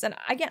about things. And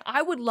again,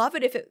 I would love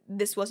it if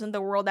this wasn't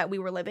the world that we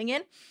were living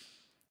in,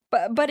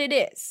 but it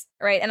is,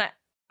 right? And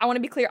I want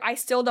to be clear, I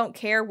still don't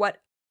care what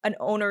an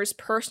owner's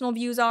personal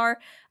views are.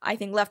 I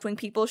think left-wing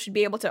people should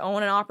be able to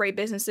own and operate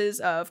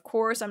businesses. Of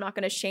course, I'm not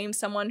going to shame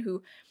someone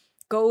who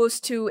goes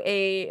to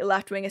a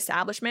left-wing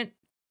establishment.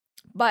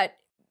 But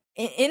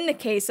in the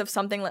case of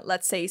something,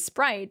 let's say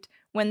Sprite,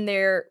 when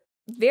they're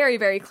very,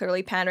 very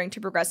clearly pandering to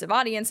progressive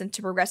audience and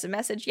to progressive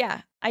message,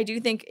 yeah, I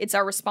do think it's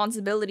our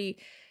responsibility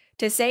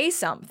to say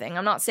something.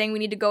 I'm not saying we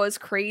need to go as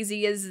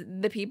crazy as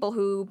the people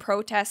who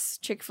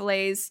protest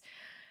Chick-fil-A's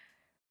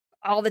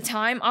all the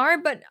time are,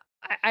 but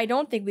I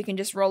don't think we can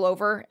just roll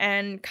over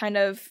and kind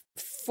of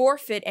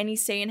forfeit any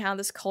say in how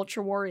this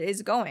culture war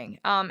is going.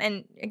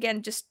 And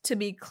again, just to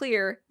be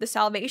clear, the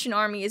Salvation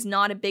Army is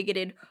not a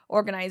bigoted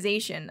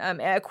organization.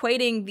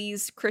 Equating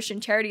these Christian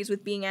charities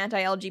with being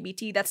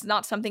anti-LGBT, that's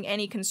not something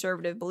any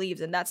conservative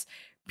believes, and that's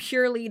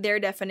purely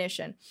their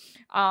definition.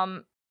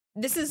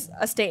 This is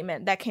a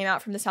statement that came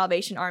out from the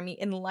Salvation Army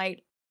in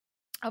light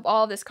of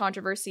all this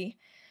controversy.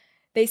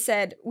 They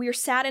said, "We are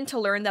saddened to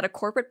learn that a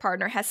corporate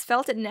partner has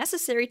felt it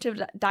necessary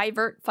to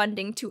divert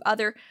funding to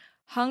other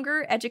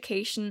hunger,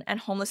 education,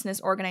 and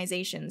homelessness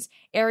organizations,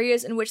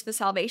 areas in which the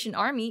Salvation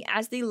Army,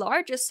 as the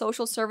largest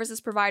social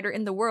services provider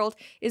in the world,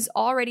 is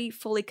already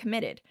fully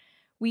committed.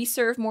 We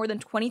serve more than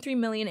 23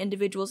 million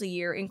individuals a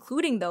year,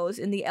 including those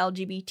in the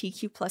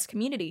LGBTQ+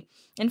 community.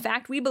 In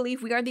fact, we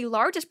believe we are the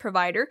largest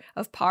provider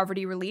of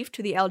poverty relief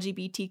to the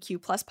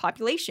LGBTQ+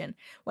 population.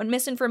 When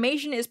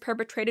misinformation is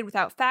perpetrated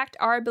without fact,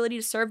 our ability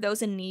to serve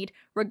those in need,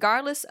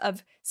 regardless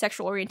of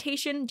sexual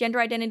orientation, gender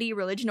identity,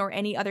 religion, or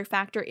any other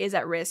factor, is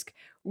at risk.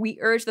 We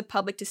urge the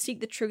public to seek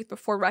the truth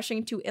before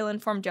rushing to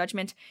ill-informed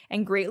judgment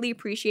and greatly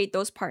appreciate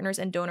those partners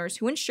and donors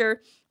who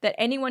ensure that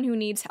anyone who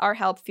needs our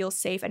help feels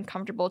safe and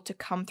comfortable to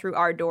come through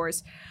our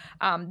doors."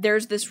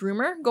 There's this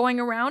rumor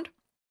going around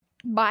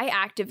by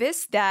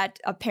activists that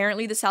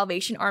apparently the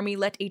Salvation Army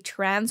let a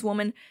trans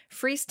woman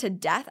freeze to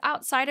death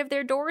outside of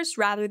their doors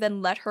rather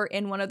than let her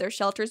in one of their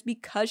shelters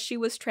because she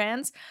was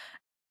trans.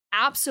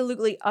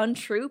 Absolutely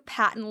untrue,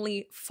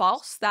 patently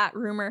false. That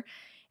rumor,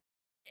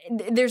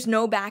 there's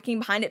no backing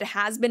behind it. It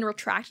has been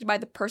retracted by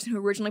the person who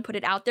originally put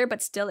it out there,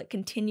 but still it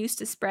continues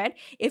to spread.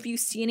 If you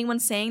see anyone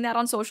saying that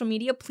on social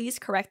media, please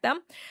correct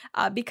them,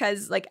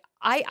 because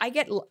I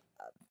get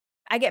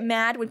I get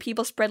mad when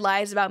people spread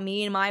lies about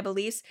me and my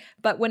beliefs,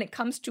 but when it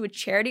comes to a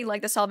charity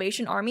like the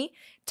Salvation Army,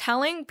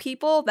 telling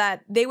people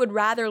that they would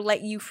rather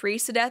let you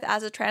freeze to death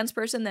as a trans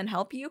person than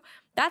help you,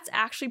 that's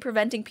actually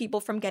preventing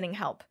people from getting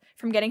help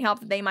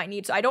that they might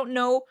need. So I don't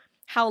know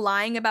how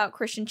lying about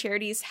Christian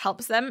charities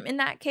helps them in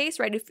that case,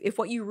 right? If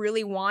what you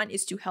really want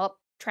is to help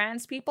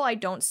trans people, I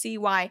don't see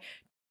why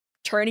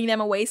turning them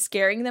away,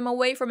 scaring them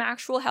away from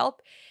actual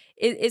help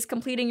is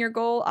completing your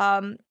goal.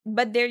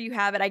 But there you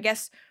have it. I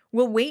guess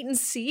we'll wait and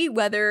see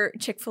whether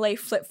Chick-fil-A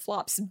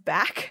flip-flops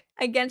back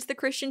against the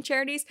Christian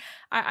charities.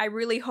 I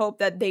really hope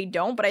that they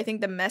don't, but I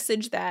think the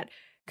message that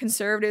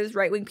conservatives,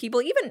 right-wing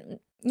people, even,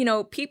 you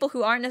know, people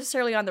who aren't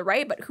necessarily on the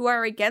right, but who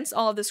are against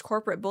all of this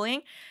corporate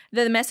bullying,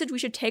 the message we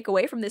should take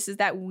away from this is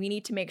that we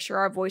need to make sure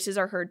our voices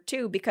are heard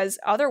too, because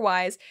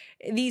otherwise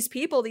these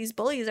people, these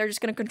bullies are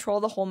just going to control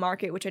the whole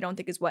market, which I don't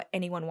think is what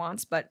anyone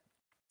wants. But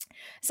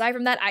aside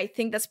from that, I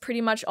think that's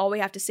pretty much all we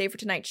have to say for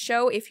tonight's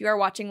show. If you are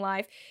watching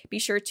live, be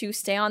sure to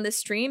stay on this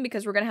stream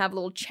because we're going to have a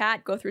little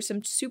chat, go through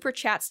some super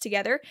chats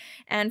together.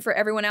 And for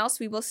everyone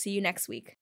else, we will see you next week.